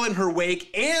they're all in her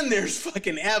wake, and there's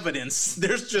fucking evidence.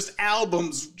 There's just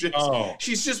albums.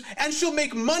 She's just, and she'll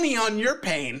make money on your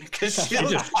pain because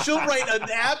she'll write an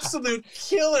absolute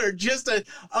killer, just a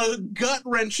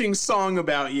gut-wrenching song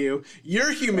about you.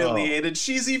 You're humiliated.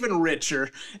 She's even richer.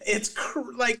 It's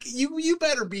like you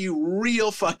better be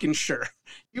real fucking sure.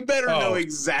 You better know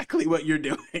exactly what you're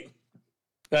doing.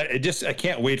 I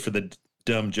can't wait for the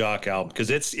Dumb Jock album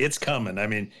because it's coming. I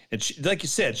mean, and like you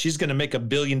said, she's going to make $1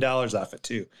 billion off it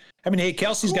too. I mean, hey,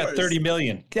 Kelce's got 30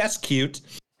 million. That's cute.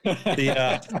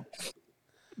 The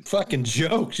fucking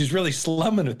joke. She's really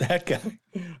slumming with that guy.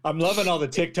 I'm loving all the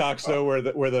TikToks though, where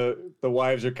the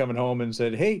wives are coming home and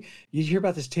said, "Hey, you hear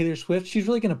about this Taylor Swift? She's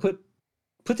really going to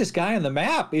put this guy on the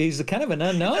map. He's kind of an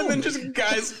unknown." And then just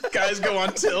guys go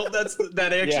on tilt.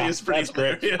 That actually is pretty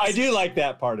hilarious. I do like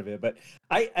that part of it, but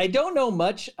I don't know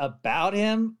much about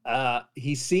him.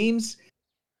 He seems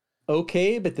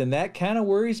okay, but then that kind of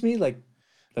worries me. Like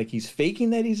he's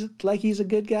faking that he's a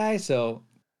good guy. So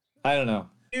I don't know.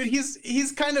 Dude,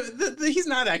 he's kind of he's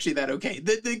not actually that okay.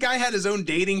 The guy had his own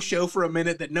dating show for a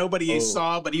minute that nobody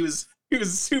saw, but he was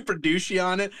super douchey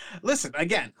on it. Listen,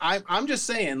 again, I'm just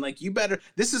saying, like, you better.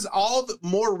 This is all the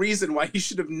more reason why he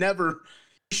should have never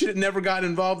gotten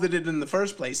involved in it in the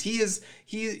first place. He's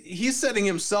setting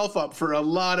himself up for a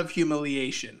lot of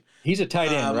humiliation. He's a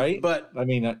tight end, right? But I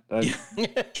mean,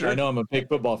 I know I'm a big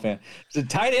football fan. So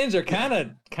tight ends are kind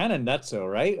of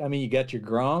nutso, right? I mean, you got your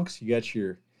Gronks, you got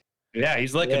your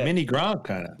he's like a mini Gronk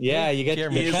kind of. yeah, you got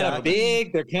Jeremy they're kind of Sharp.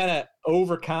 big, they're kind of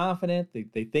overconfident.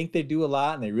 They think they do a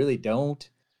lot and they really don't.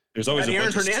 There's always an a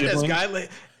Aaron bunch of Hernandez siblings. guy.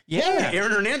 Yeah,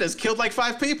 Aaron Hernandez killed like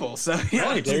 5 people. So yeah,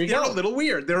 Right, there you they're go. a little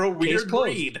weird. They're a weird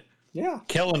closed. breed. Yeah.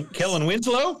 Kellen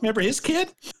Winslow, remember his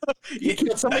kid? Yeah,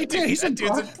 killed somebody too. He's that in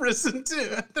dude's in prison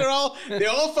too. They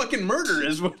all fucking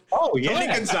murderers. Oh Tony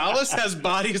yeah. Gonzalez has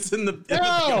bodies in the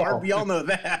No. yard. We all know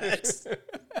that.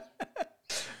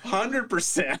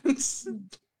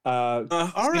 100%. All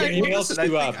right. Anything else listen,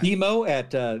 to I think Pimo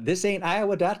at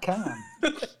thisaintiowa.com.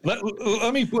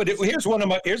 Let me put it. Here's one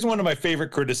of my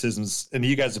favorite criticisms, and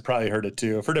you guys have probably heard it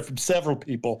too. I've heard it from several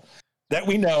people that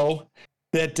we know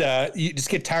that you just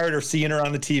get tired of seeing her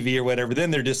on the TV or whatever.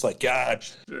 Then they're just like, God,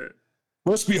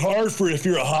 must be hard for if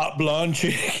you're a hot blonde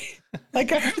chick.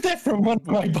 Like I heard that from one of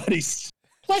my buddies.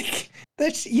 Like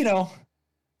that's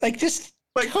just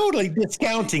like totally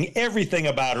discounting everything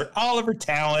about her, all of her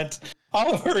talent,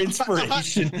 all of her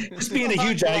inspiration, just being a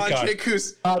huge blonde icon. chick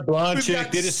who's Blonde got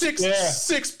chick did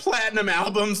six platinum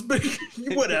albums, but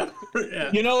whatever. Yeah.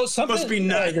 You know, something Must be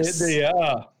nice.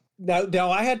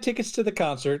 Now I had tickets to the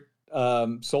concert,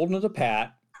 sold them to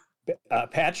Pat.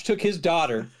 Patch took his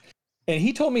daughter, and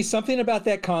he told me something about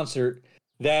that concert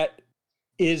that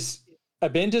is. I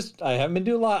haven't been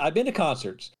to a lot. I've been to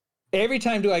concerts. Every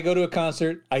time do I go to a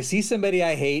concert, I see somebody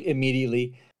I hate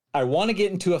immediately. I want to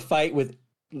get into a fight with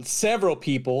several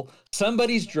people.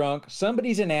 Somebody's drunk.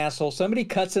 Somebody's an asshole. Somebody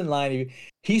cuts in line.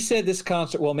 He said this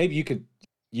concert. Well, maybe you could.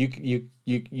 You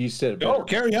said it better. Oh,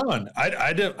 carry on.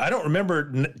 I don't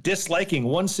remember disliking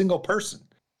one single person.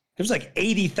 There was like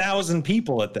 80,000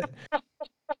 people at that.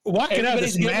 Walking out of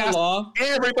this getting mask, along.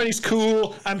 everybody's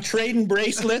cool. I'm trading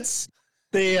bracelets.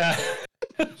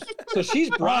 So she's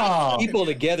brought people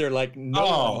together like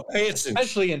no one, it's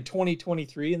especially in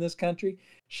 2023 in this country.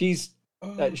 She's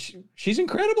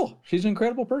incredible. She's an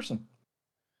incredible person.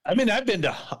 I mean, I've been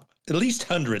to at least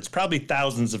hundreds, probably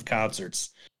thousands of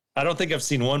concerts. I don't think I've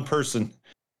seen one person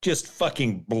just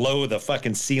fucking blow the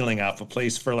fucking ceiling off a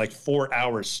place for like 4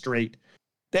 hours straight.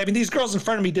 I mean, these girls in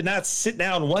front of me did not sit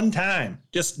down one time,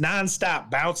 just nonstop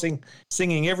bouncing,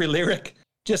 singing every lyric,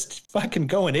 just fucking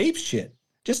going ape shit.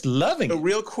 Just loving So it.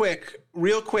 real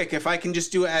quick, if I can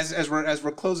just do it as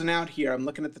we're closing out here. I'm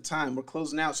looking at the time. We're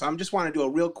closing out, so I'm just want to do a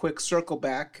real quick circle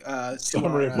back.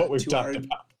 Summary of what we've talked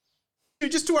about.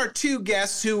 Just to our 2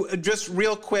 guests, who just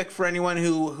real quick for anyone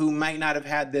who might not have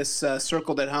had this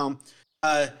circled at home.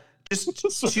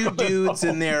 Just 2 dudes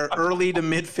in their early to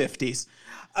mid 50s.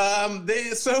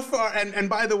 They so far, and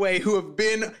by the way, who have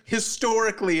been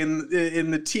historically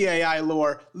in the TAI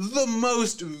lore the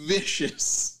most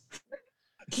vicious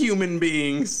human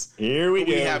beings Here we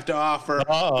go. we have to offer.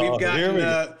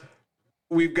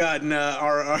 We've gotten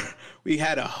we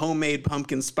had a homemade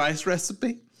pumpkin spice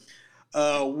recipe.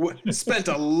 Spent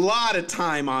a lot of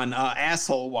time on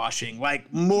asshole washing, like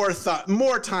more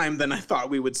time than I thought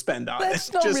we would spend on it.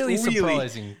 That's not really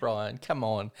surprising, Brian. Come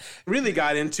on. Really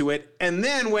got into it, and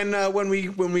then when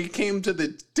we came to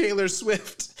the Taylor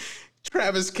Swift,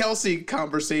 Travis Kelce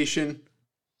conversation,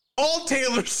 all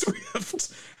Taylor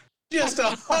Swift, just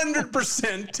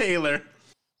 100% Taylor.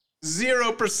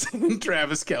 0%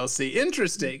 Travis Kelce.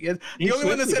 Interesting. The only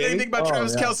one that said anything about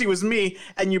Travis Kelce was me,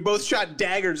 and you both shot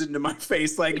daggers into my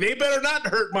face like, they better not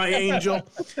hurt my angel.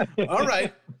 All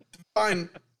right. Fine.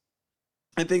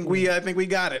 I think we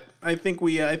got it. I think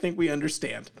we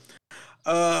understand.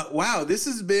 Wow, this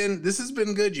has been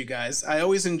good, you guys. I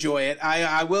always enjoy it.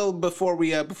 I will before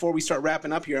we start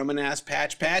wrapping up here, I'm gonna ask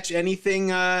Patch, anything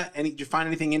did you find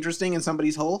anything interesting in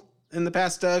somebody's hole in the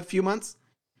past few months?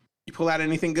 You pull out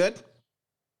anything good?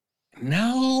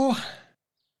 No, I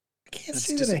can't That's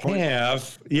say that I disappointing.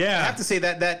 have. Yeah, I have to say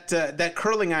that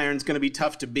curling iron is going to be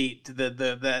tough to beat.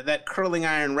 That curling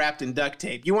iron wrapped in duct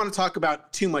tape. You want to talk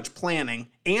about too much planning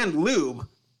and lube?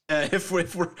 If we're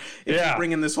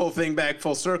bringing this whole thing back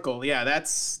full circle, yeah,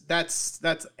 that's and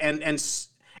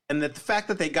the fact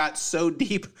that they got so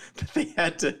deep that they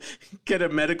had to get a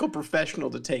medical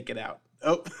professional to take it out.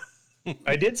 Oh,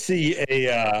 I did see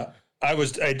I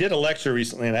did a lecture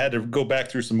recently, and I had to go back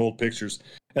through some old pictures,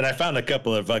 and I found a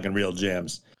couple of fucking real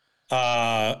gems.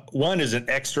 One is an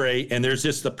X-ray, and there's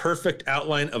just the perfect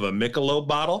outline of a Michelob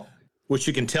bottle, which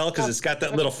you can tell because it's got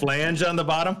that little flange on the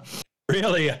bottom.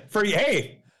 Really,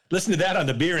 hey, listen to that on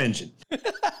the beer engine. I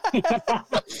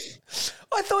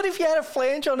thought if you had a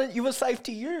flange on it, you were safe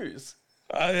to use.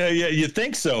 Yeah, you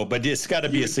think so, but it's got to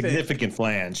be a significant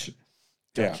flange.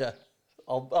 Gotcha.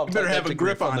 I'll better take have that a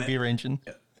grip on the it. beer engine.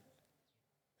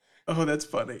 Oh, that's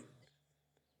funny.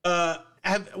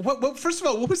 First of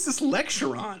all, what was this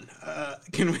lecture on?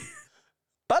 Can we?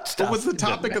 Butt stuff. What was the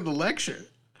topic of the lecture?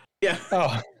 Yeah.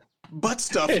 Oh, Butt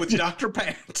stuff with Dr.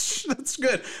 Patch. That's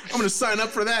good. I'm going to sign up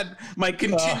for that. My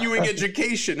continuing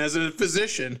education as a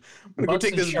physician. I'm going to go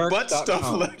take this butt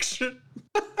stuff lecture.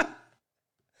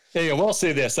 yeah, we'll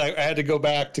say this. I had to go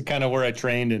back to kind of where I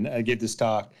trained and I gave this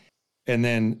talk. And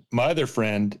then my other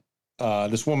friend,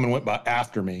 this woman went by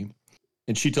after me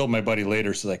and she told my buddy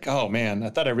later, she's like, oh man, I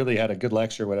thought I really had a good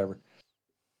lecture or whatever.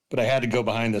 But I had to go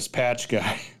behind this Patch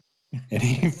guy and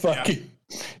he fucking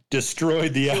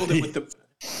destroyed the Killed it with the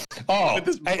with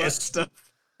this butt stuff.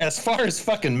 As far as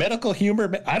fucking medical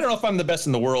humor, I don't know if I'm the best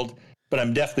in the world, but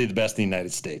I'm definitely the best in the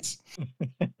United States.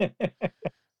 I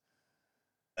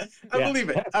believe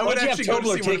it. I would actually go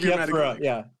to see one of your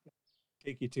medical.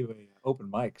 Take you to a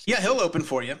open mic. Yeah, he'll open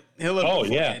for you. He'll open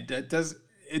for you.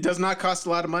 It does not cost a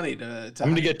lot of money to I'm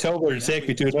going to get Tobler to take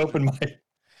me to an open mic.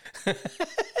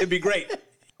 It'd be great.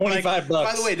 $25.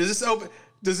 By the way,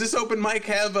 does this open mic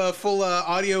have full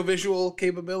audio visual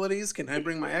capabilities? Can I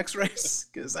bring my X-rays?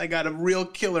 Because I got a real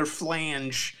killer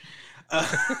flange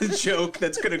joke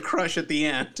that's going to crush at the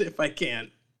end if I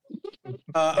can.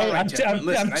 I'm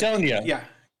telling you. Yeah.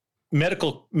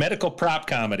 Medical prop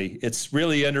comedy. It's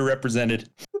really underrepresented.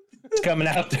 It's coming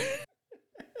out there.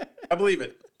 I believe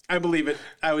it.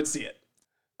 I would see it.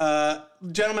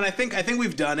 Gentlemen, I think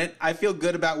we've done it. I feel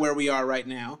good about where we are right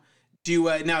now.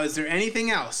 Now, is there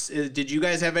anything else? Did you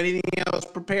guys have anything else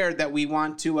prepared that we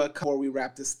want to cover before we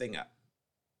wrap this thing up?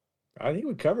 I think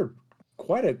we covered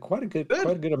quite a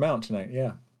good amount tonight.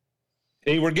 Yeah.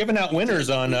 Hey, we're giving out winners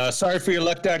on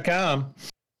sorryforyourluck.com.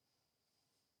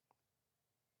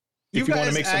 You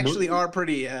guys actually are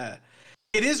pretty. It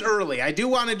is early. I do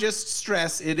want to just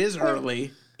stress it is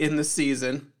early in the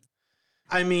season.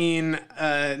 I mean,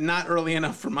 not early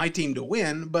enough for my team to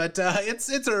win, but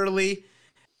it's early.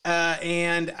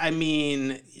 And I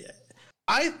mean,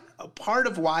 part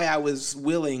of why I was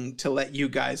willing to let you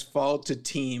guys fall to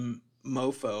Team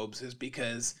Mophobes is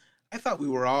because I thought we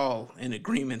were all in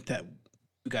agreement that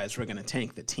you guys were going to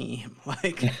tank the team.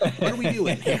 Like, what are we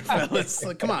doing here, fellas?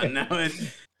 Like, come on now.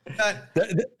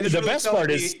 The really best part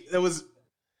is that was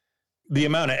the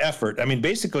amount of effort. I mean,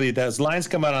 basically, those lines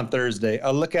come out on Thursday.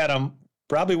 I'll look at them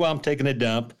probably while I'm taking a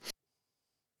dump.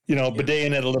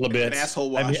 Bideting it a little bit. Asshole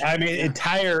wash. I mean,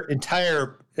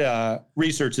 entire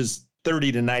research is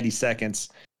 30 to 90 seconds.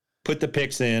 Put the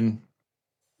picks in,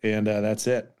 and that's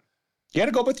it. You got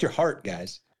to go with your heart,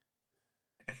 guys.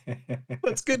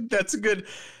 That's good. That's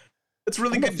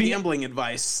really good gambling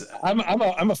advice. I'm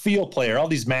a field player. All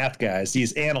these math guys,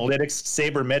 these analytics,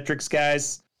 sabermetrics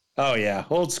guys. Oh yeah,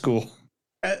 old school.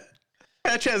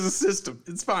 Patch has a system.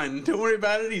 It's fine. Don't worry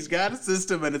about it. He's got a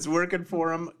system, and it's working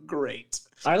for him. Great.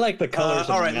 I like the colors.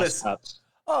 All right, listen.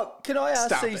 Oh, can I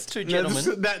ask these two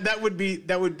gentlemen? That would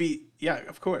be. Yeah,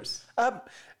 of course. Are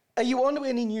you onto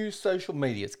any new social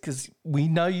medias? Because we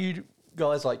know you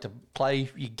guys like to play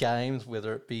your games,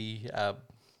 whether it be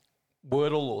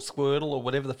Wordle or Squirtle or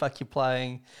whatever the fuck you're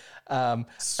playing, and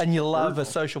you love a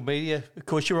social media. Of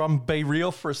course, you're on Be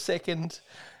Real for a second.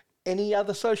 Any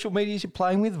other social medias you're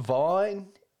playing with? Vine?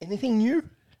 Anything new?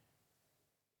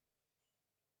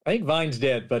 I think Vine's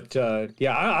dead, but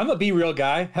I'm a Be Real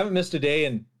guy. Haven't missed a day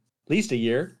in at least a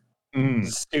year.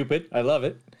 Stupid. I love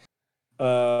it.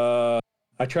 I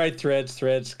tried Threads.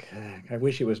 I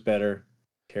wish it was better.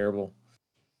 Terrible.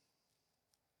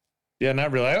 Yeah,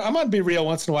 not really. I'm on Be Real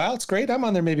once in a while. It's great. I'm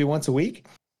on there maybe once a week.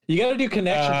 You got to do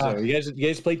Connections, though. You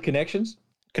guys played Connections?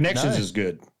 Connections is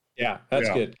good. Yeah, that's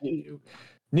good.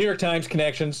 New York Times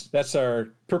Connections. That's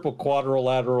our purple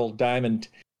quadrilateral diamond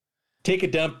take a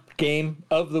dump game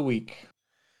of the week.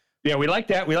 Yeah, we like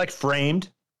that. We like Framed,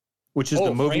 which is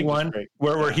the movie one.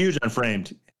 We're huge on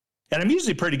Framed. And I'm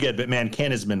usually pretty good, but man,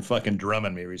 Ken has been fucking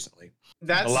drumming me recently.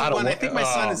 That's the one. I think my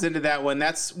son is into that one.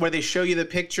 That's where they show you the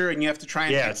picture and you have to try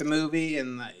and pick the movie.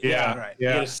 And right. You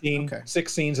get a scene,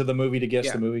 6 scenes of the movie to guess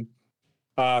the movie.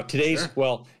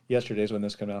 Yesterday's when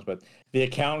this comes out, but The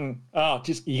Accountant. Oh,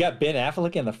 you got Ben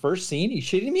Affleck in the first scene? Are you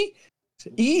shitting me? It's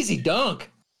an easy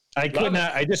dunk. I could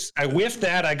not. I whiffed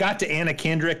that. I got to Anna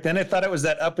Kendrick. Then I thought it was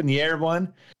that Up in the Air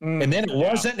one, and then it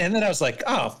wasn't. And then I was like,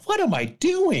 oh, what am I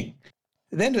doing?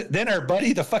 Then our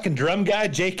buddy, the fucking drum guy,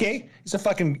 JK, he's a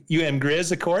fucking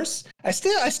Grizz, of course. I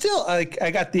still I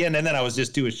got the end, and then I was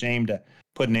just too ashamed to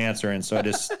put an answer in, so I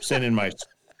just sent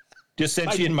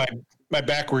you in my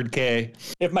backward K.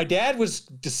 If my dad was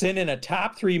to send in a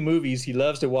top 3 movies he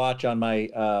loves to watch on my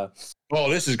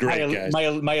this is great, guys.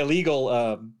 My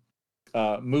illegal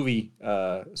movie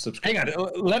subscription. Hang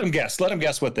on, let him guess. Let him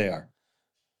guess what they are.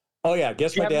 Oh yeah,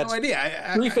 guess You my have dad's no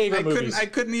idea. three favorite movies. I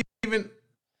couldn't even.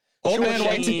 Old Man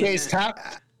Shawshank. Y2K's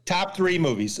top 3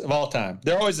 movies of all time.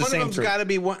 They're always the One of same them's three. got to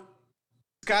be one.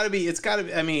 It's got to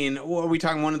be. I mean, are we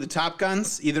talking one of the Top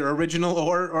Guns, either original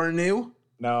or new?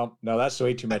 No, that's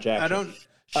way too much action. I don't.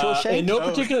 Shawshank? In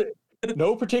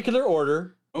no particular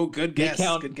order. Oh, good guess.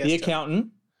 Good guess. The Joe.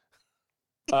 Accountant.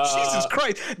 Jesus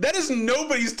Christ, that is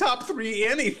nobody's top 3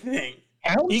 anything.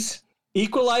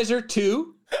 Equalizer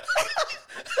 2.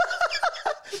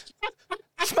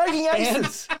 Smoking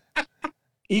Aces.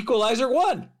 Equalizer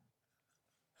 1.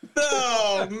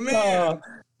 Oh man.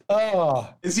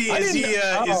 Is he?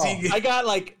 I got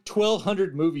like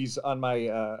 1,200 movies on my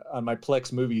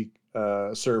Plex movie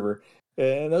server,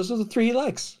 and those are the 3 he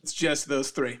likes. It's just those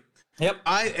 3. Yep.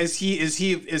 Is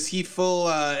he full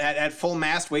at full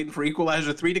mast waiting for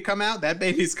Equalizer 3 to come out? That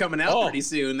baby's coming out pretty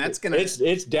soon. That's gonna.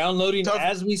 It's downloading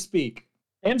as we speak.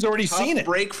 Ben's already seen it.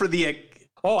 Break for the.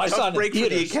 I saw it break in for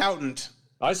the theaters. Accountant.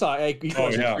 I saw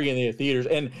Equalizer 3 in the theaters,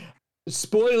 and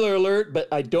spoiler alert, but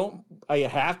I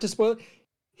have to spoil it.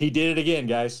 He did it again,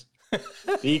 guys. The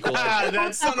Equalizer.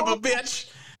 That son of a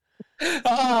bitch. Oh,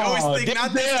 I always think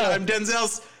not this time.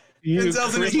 Denzel's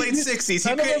in his late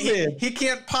 60s.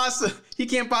 He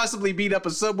can't possibly beat up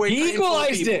a subway. He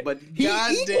equalized it. But He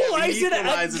equalized it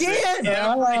again.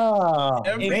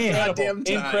 Every goddamn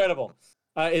time. Incredible.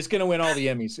 It's gonna win all the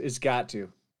Emmys. It's got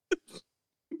to.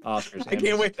 Oscars. I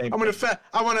can't wait. I want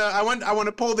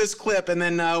to pull this clip, and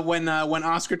then when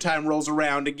Oscar time rolls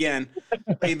around again,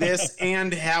 play this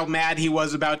and how mad he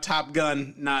was about Top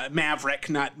Gun,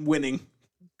 Maverick not winning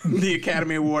the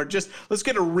Academy Award. Just let's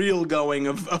get a reel going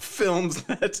of films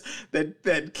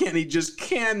that Kenny just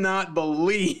cannot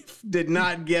believe did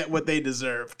not get what they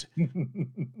deserved.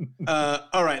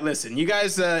 All right, listen, you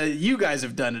guys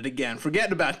have done it again.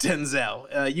 Forgetting about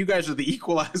Denzel. You guys are the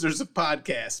equalizers of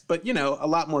podcasts, but a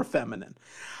lot more feminine.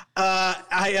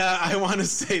 I want to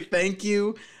say thank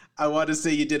you. I want to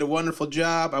say you did a wonderful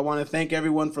job. I want to thank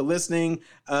everyone for listening.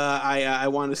 I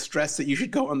want to stress that you should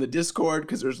go on the Discord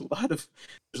because there's a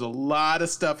lot of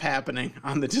stuff happening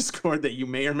on the Discord that you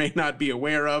may or may not be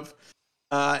aware of.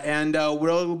 And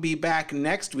we'll be back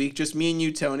next week, just me and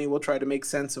you, Tony. We'll try to make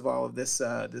sense of all of this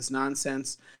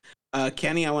nonsense.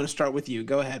 Kenny, I want to start with you.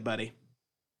 Go ahead, buddy.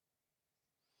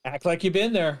 Act like you've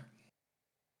been there.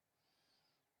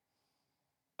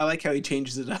 I like how he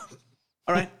changes it up.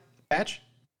 All right, Patch.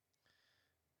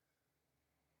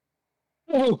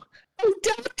 Oh,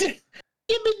 doctor,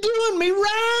 you've been doing me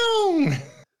wrong.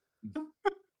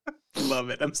 Love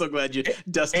it. I'm so glad you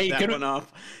dusted that one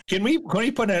off. Can we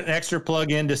put an extra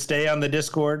plug in to stay on the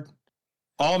Discord?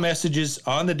 All messages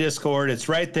on the Discord. It's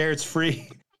right there. It's free.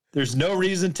 There's no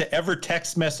reason to ever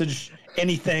text message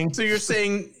anything. So you're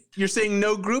saying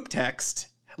no group text.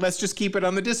 Let's just keep it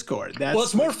on the Discord.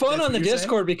 It's more fun on the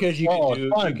Discord because you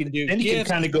can do and you can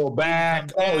kind of go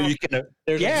back. You can.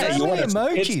 You want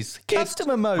emojis, custom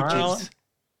emojis.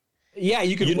 Yeah,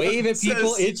 you can wave at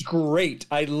people. It's great.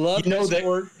 I love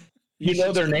Discord. You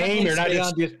know their name. You're not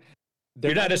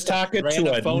just talking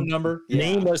to a phone number,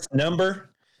 nameless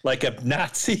number like a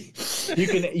Nazi.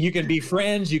 You can be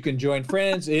friends. You can join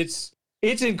friends. It's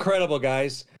incredible,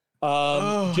 guys.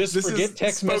 Just forget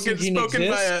text messaging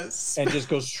exists and just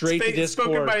go straight to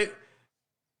Discord.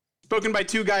 Spoken by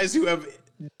 2 guys who have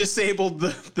disabled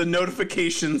the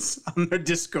notifications on their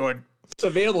Discord. It's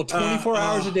available 24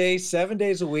 hours a day, 7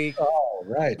 days a week. Oh,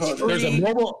 right. There's a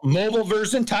mobile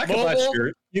version. About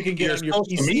you can get on your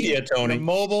social PC, media, Tony.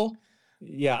 Mobile.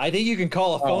 Yeah, I think you can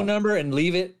call a phone number and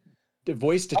leave it to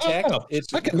voice to text.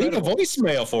 I can leave a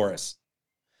voicemail for us.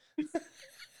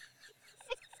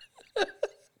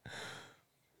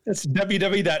 That's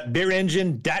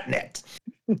www.beerengine.net.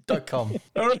 .com.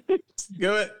 All right.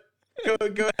 Go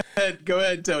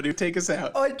ahead, Tony. Take us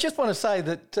out. I just want to say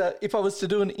that if I was to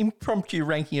do an impromptu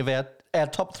ranking of our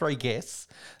top 3 guests,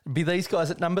 it'd be these guys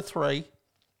at number 3,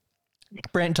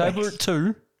 Brant Tober at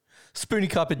 2, Spoonie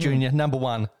Kuiper Jr. number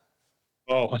 1.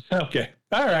 Oh, okay.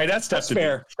 All right. That's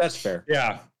fair. That's fair.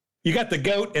 Yeah. You got the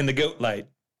goat and the goat light.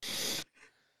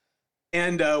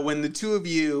 And when the 2 of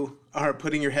you are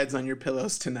putting your heads on your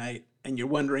pillows tonight and you're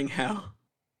wondering how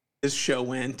this show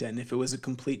went and if it was a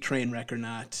complete train wreck or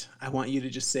not, I want you to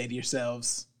just say to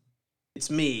yourselves, it's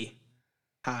me.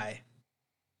 Hi.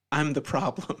 I'm the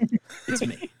problem. It's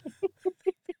me.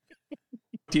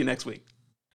 See you next week.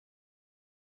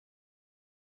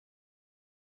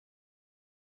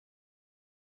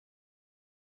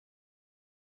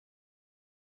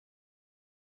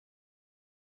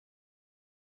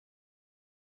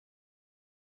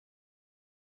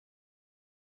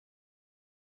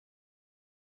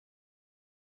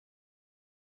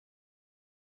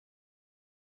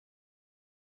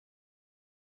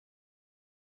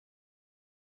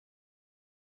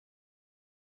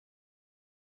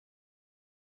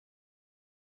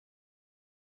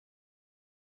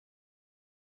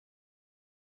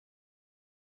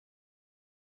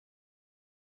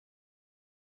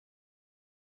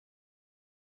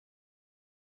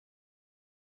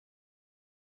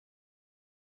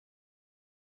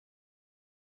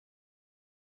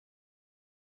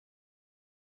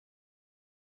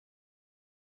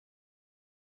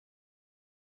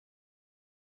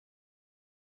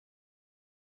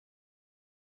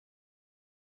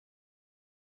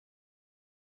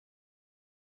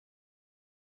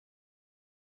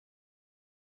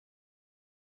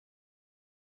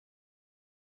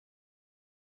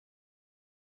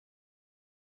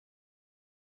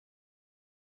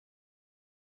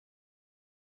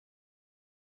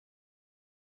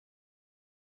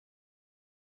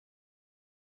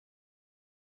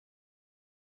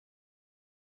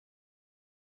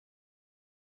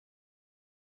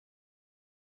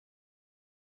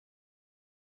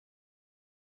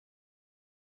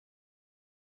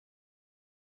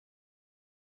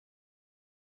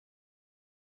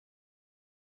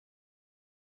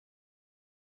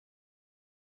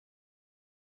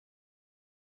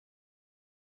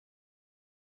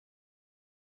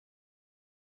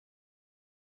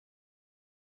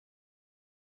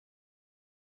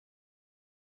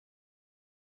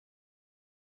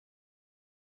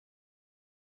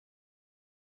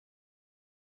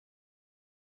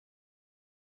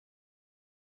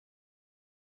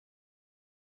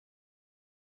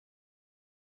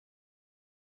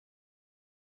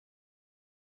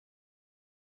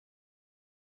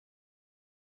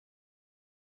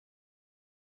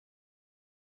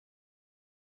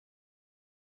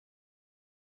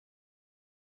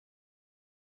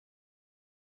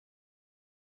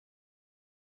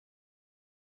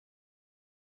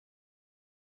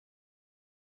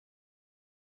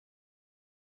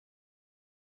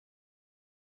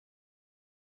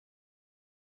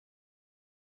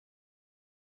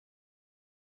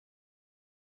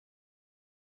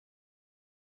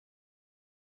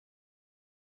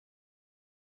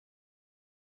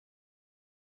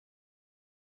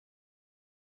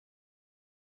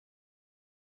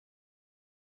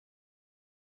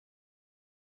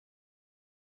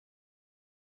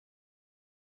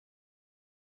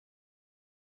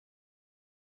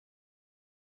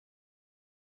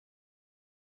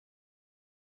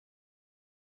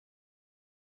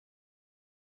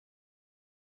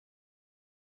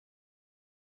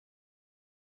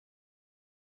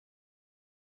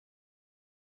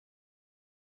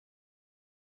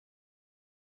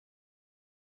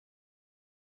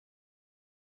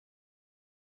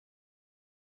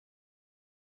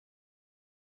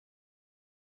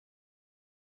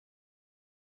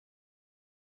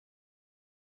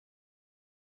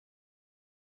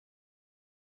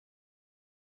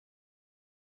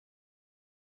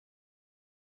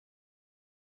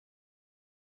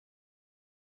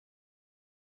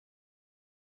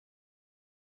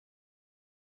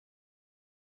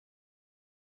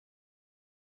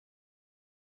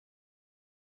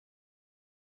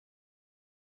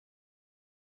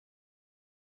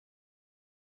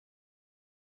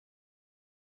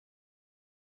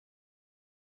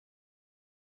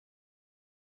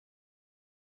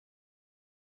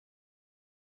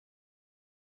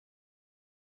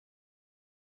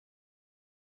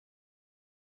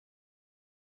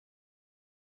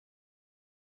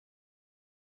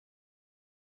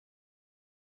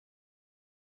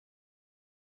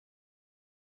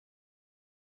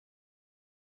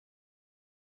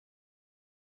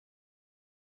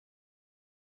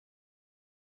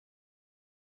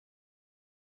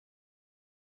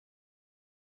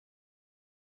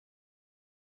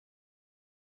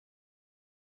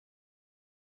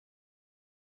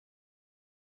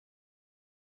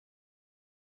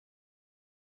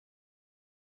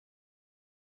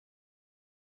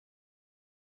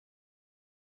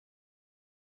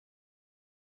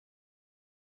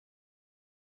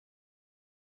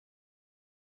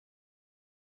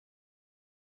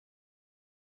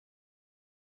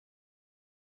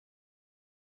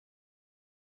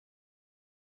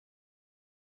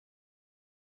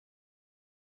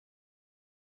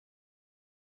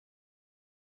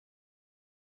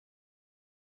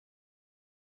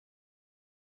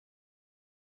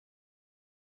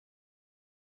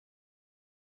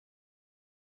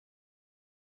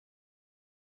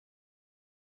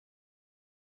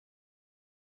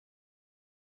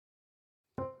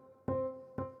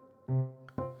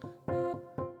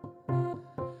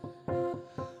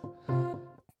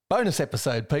 Bonus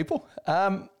episode, people.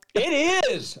 It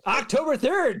is October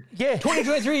 3rd, Yeah.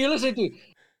 2023. You're listening to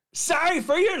Sorry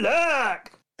for Your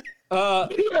Luck.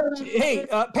 Hey,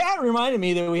 Pat reminded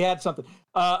me that we had something.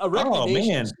 A recommendation.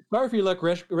 man. Sorry for Your Luck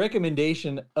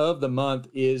recommendation of the month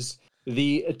is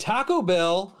the Taco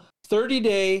Bell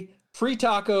 30-day free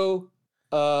taco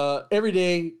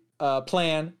everyday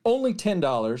plan. Only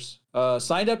 $10.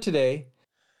 Signed up today.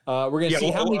 We're going to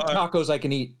see how many tacos I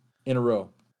can eat in a row.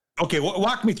 Okay,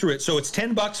 walk me through it. So it's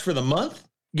 $10 for the month.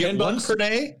 Get one per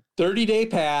day. 30-day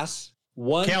pass.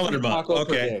 One Calendar free month. taco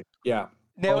per Okay. day. Yeah.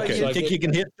 Now, Okay, you you think you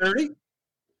can hit 30?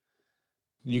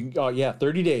 You can. Oh yeah,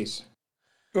 30 days.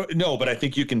 No, but I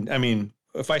think you can. I mean,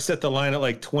 if I set the line at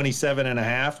like 27 and a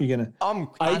half, you're going to.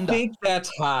 I under. think that's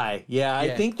high. Yeah, I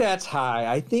think that's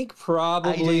high. I think 18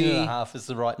 probably and a half is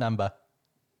the right number.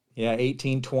 yeah,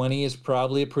 18, 20 is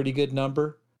probably a pretty good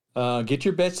number. Get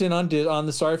your bets in on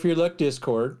the Sorry for Your Luck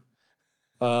Discord.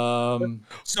 So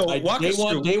walk us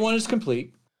through. Day one is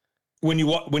complete. When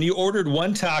you ordered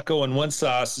one taco and one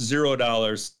sauce,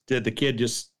 $0, did the kid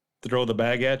just throw the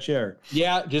bag at you? Or?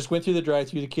 Yeah, just went through the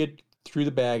drive-through. The kid threw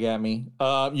the bag at me.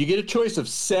 You get a choice of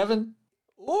seven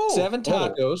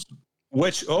tacos.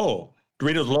 Which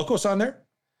Doritos Locos on there?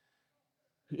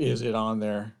 Is it on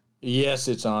there? Yes,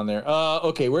 it's on there.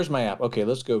 Okay, where's my app? Okay,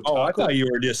 let's go. Oh, I thought you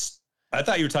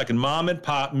were talking mom and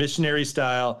pop missionary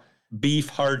style beef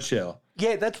hard shell.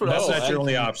 Yeah, that's what That's I was not your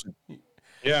only thinking. option.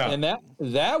 Yeah. And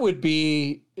that would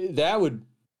be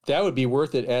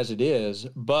worth it as it is,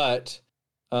 but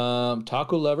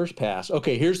taco lovers pass.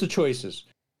 Okay, here's the choices.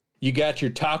 You got your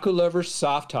taco lovers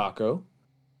soft taco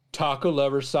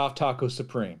lovers soft taco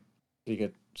supreme. You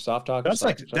get soft taco. That's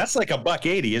like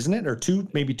 $1.80, isn't it? Or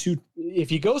maybe two.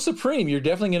 If you go supreme, you're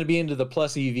definitely going to be into the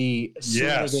plus EV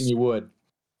sooner than you would.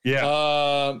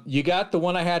 Yeah. You got the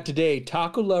one I had today,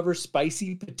 taco lovers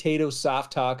spicy potato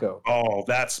soft taco. Oh,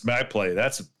 that's my play.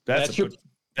 That's your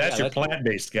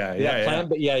plant-based guy.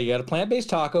 Yeah, you got a plant-based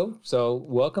taco, so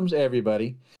welcomes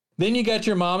everybody. Then you got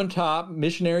your mom and pop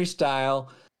missionary style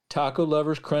taco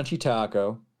lovers crunchy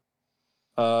taco.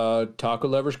 Taco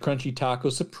lovers crunchy taco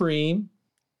supreme.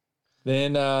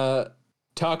 Then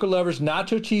taco lovers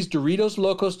nacho cheese Doritos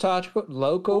Locos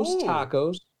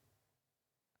tacos.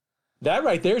 That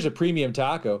right there is a premium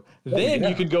taco. Then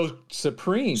you can go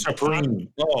supreme.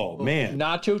 Oh man.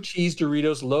 Nacho cheese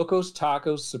Doritos Locos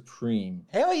Tacos Supreme.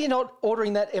 How are you not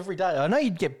ordering that every day? I know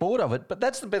you'd get bored of it, but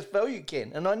that's the best value you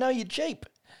can, and I know you're cheap.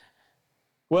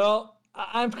 Well,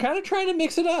 I'm kind of trying to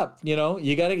mix it up. You know,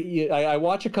 I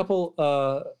watch a couple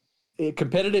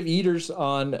competitive eaters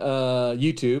on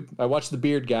YouTube. I watch the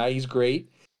Beard Guy. He's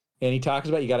great. And he talks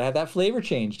about you got to have that flavor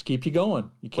change to keep you going.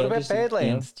 You can't. What about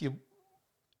Badlands? Do you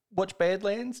watch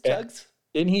Badlands, Jugs?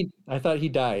 Didn't he? I thought he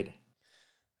died.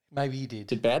 Maybe he did.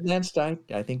 Did Badlands die?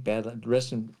 I think Badlands.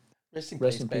 Rest in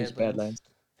peace, Badlands.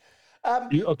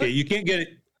 You can't get it.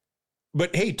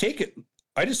 But hey, take it.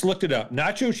 I just looked it up.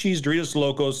 Nacho cheese Doritos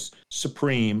Locos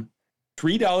Supreme,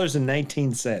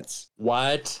 $3.19.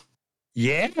 What?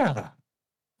 Yeah.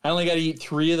 I only got to eat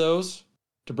 3 of those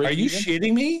to break. Are you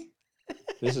shitting me?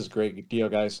 This is a great deal,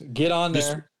 guys. Get on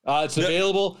there. It's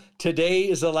available. Today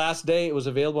is the last day. It was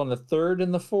available on the 3rd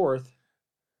and the 4th.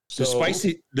 So,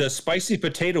 the spicy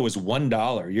potato is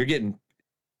 $1.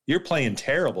 You're playing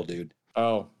terrible, dude.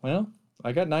 Oh, well,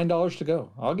 I got $9 to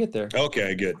go. I'll get there.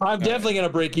 Okay, good. I'm definitely going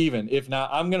to break even. If not,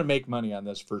 I'm going to make money on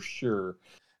this for sure.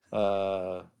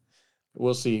 We'll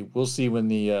see. We'll see when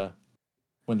the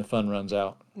fun runs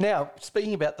out. Now,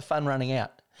 speaking about the fun running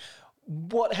out,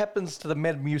 what happens to the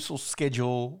Metamucil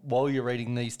schedule while you're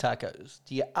eating these tacos?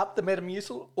 Do you up the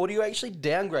Metamucil or do you actually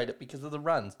downgrade it because of the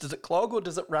runs? Does it clog or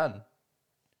does it run?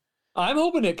 I'm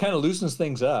hoping it kind of loosens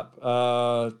things up.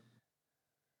 I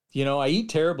eat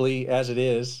terribly as it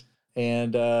is.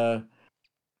 And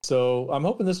so I'm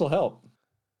hoping this will help.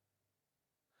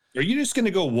 Are you just going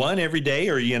to go one every day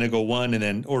or are you going to go one and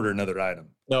then order another item?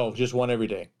 No, just one every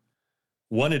day.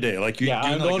 One a day.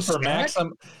 I'm going for max.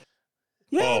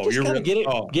 Yeah, just kind of get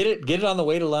it on the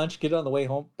way to lunch, get it on the way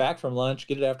home, back from lunch,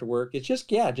 get it after work. It's just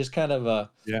kind of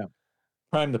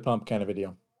prime the pump kind of a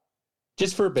deal.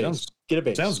 Just for a base. Get a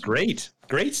base. Sounds great.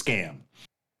 Great scam.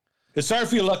 It's Sorry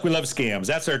for Your Luck. We love scams.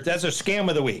 That's our scam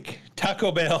of the week.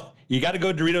 Taco Bell. You got to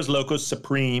go Doritos Locos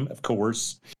Supreme, of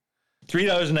course.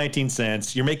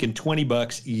 $3.19. You're making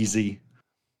 $20 easy.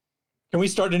 Can we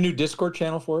start a new Discord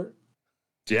channel for it?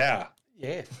 Yeah.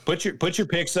 Yeah. Put your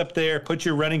picks up there. Put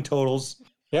your running totals.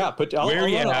 Yeah.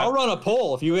 I'll run a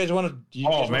poll if you guys want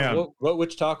to. Vote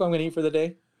which taco I'm going to eat for the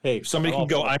day. Hey, somebody can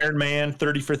go Iron Man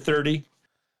 30 for 30.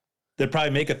 they'd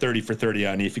probably make a 30 for 30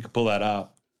 on you if you could pull that off.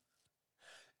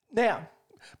 Now,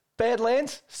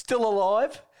 Badlands, still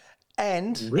alive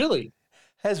and Really?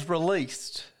 has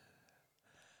released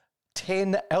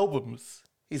 10 albums.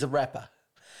 He's a rapper.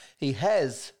 He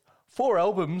has 4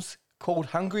 albums called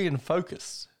Hungry and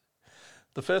Focused.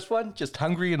 The first one, just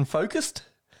Hungry and Focused.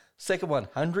 Second one,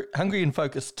 Hungry and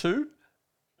Focused 2.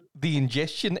 The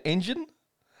Ingestion Engine.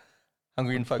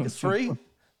 Hungry and Focused 3.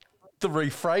 The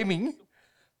Reframing.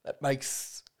 That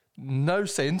makes no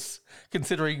sense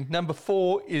considering number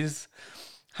 4 is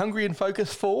Hungry and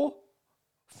Focused 4.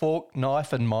 Fork,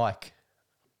 Knife and Mic.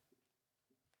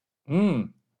 I've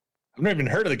never even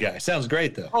heard of the guy. Sounds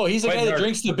great though. Oh, he's the Quite guy that an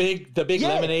drinks the big Yeah.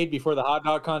 lemonade before the hot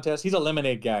dog contest. He's a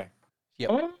lemonade guy.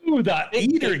 Oh, the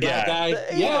eater Big guy.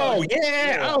 Yeah. Oh,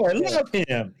 yeah. Oh, I love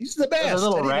him. He's the best. There's a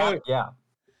little I didn't rap. know- Yeah.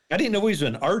 I didn't know he was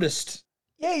an artist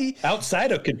Yeah,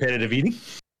 outside of competitive eating.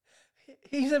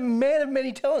 he's a man of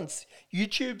many talents.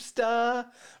 YouTube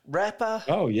star, rapper,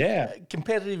 Oh, yeah.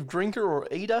 competitive drinker or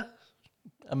eater.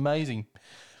 Amazing.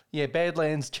 Yeah,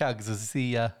 Badlands Chugs is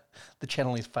the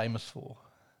channel he's famous for.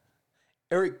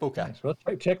 Eric Booker. Well,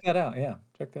 check that out. Yeah,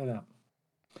 check that out.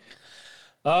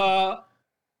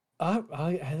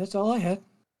 That's all I had.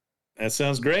 That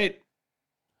sounds great.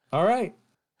 All right.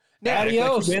 Now,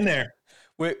 Adios. Been there.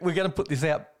 we're going to put this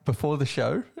out before the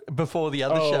show, before the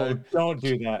other show. Don't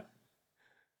do that.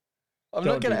 I'm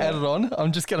don't not going do to add that. it on.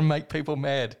 I'm just going to make people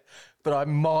mad. But I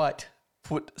might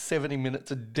put 70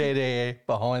 minutes of dead air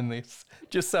behind this,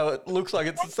 just so it looks like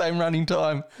it's the same running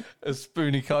time as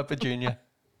Spoonie Kuiper Jr.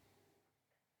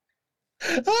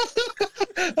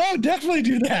 Oh, definitely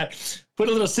do that. Put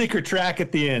a little secret track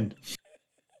at the end.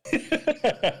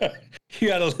 You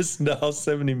got to listen to all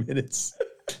 70 minutes.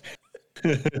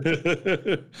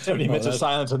 70 minutes of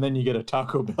silence, and then you get a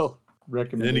Taco Bell And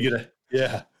then recommendation. you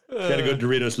got to go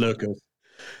Doritos Locos.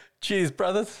 Cheers,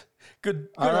 brothers. Good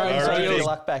All right, on all your right.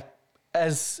 luck back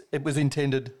as it was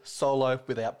intended, solo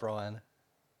without Brian.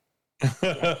 He's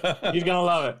going to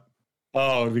love it.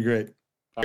 Oh, it'd be great.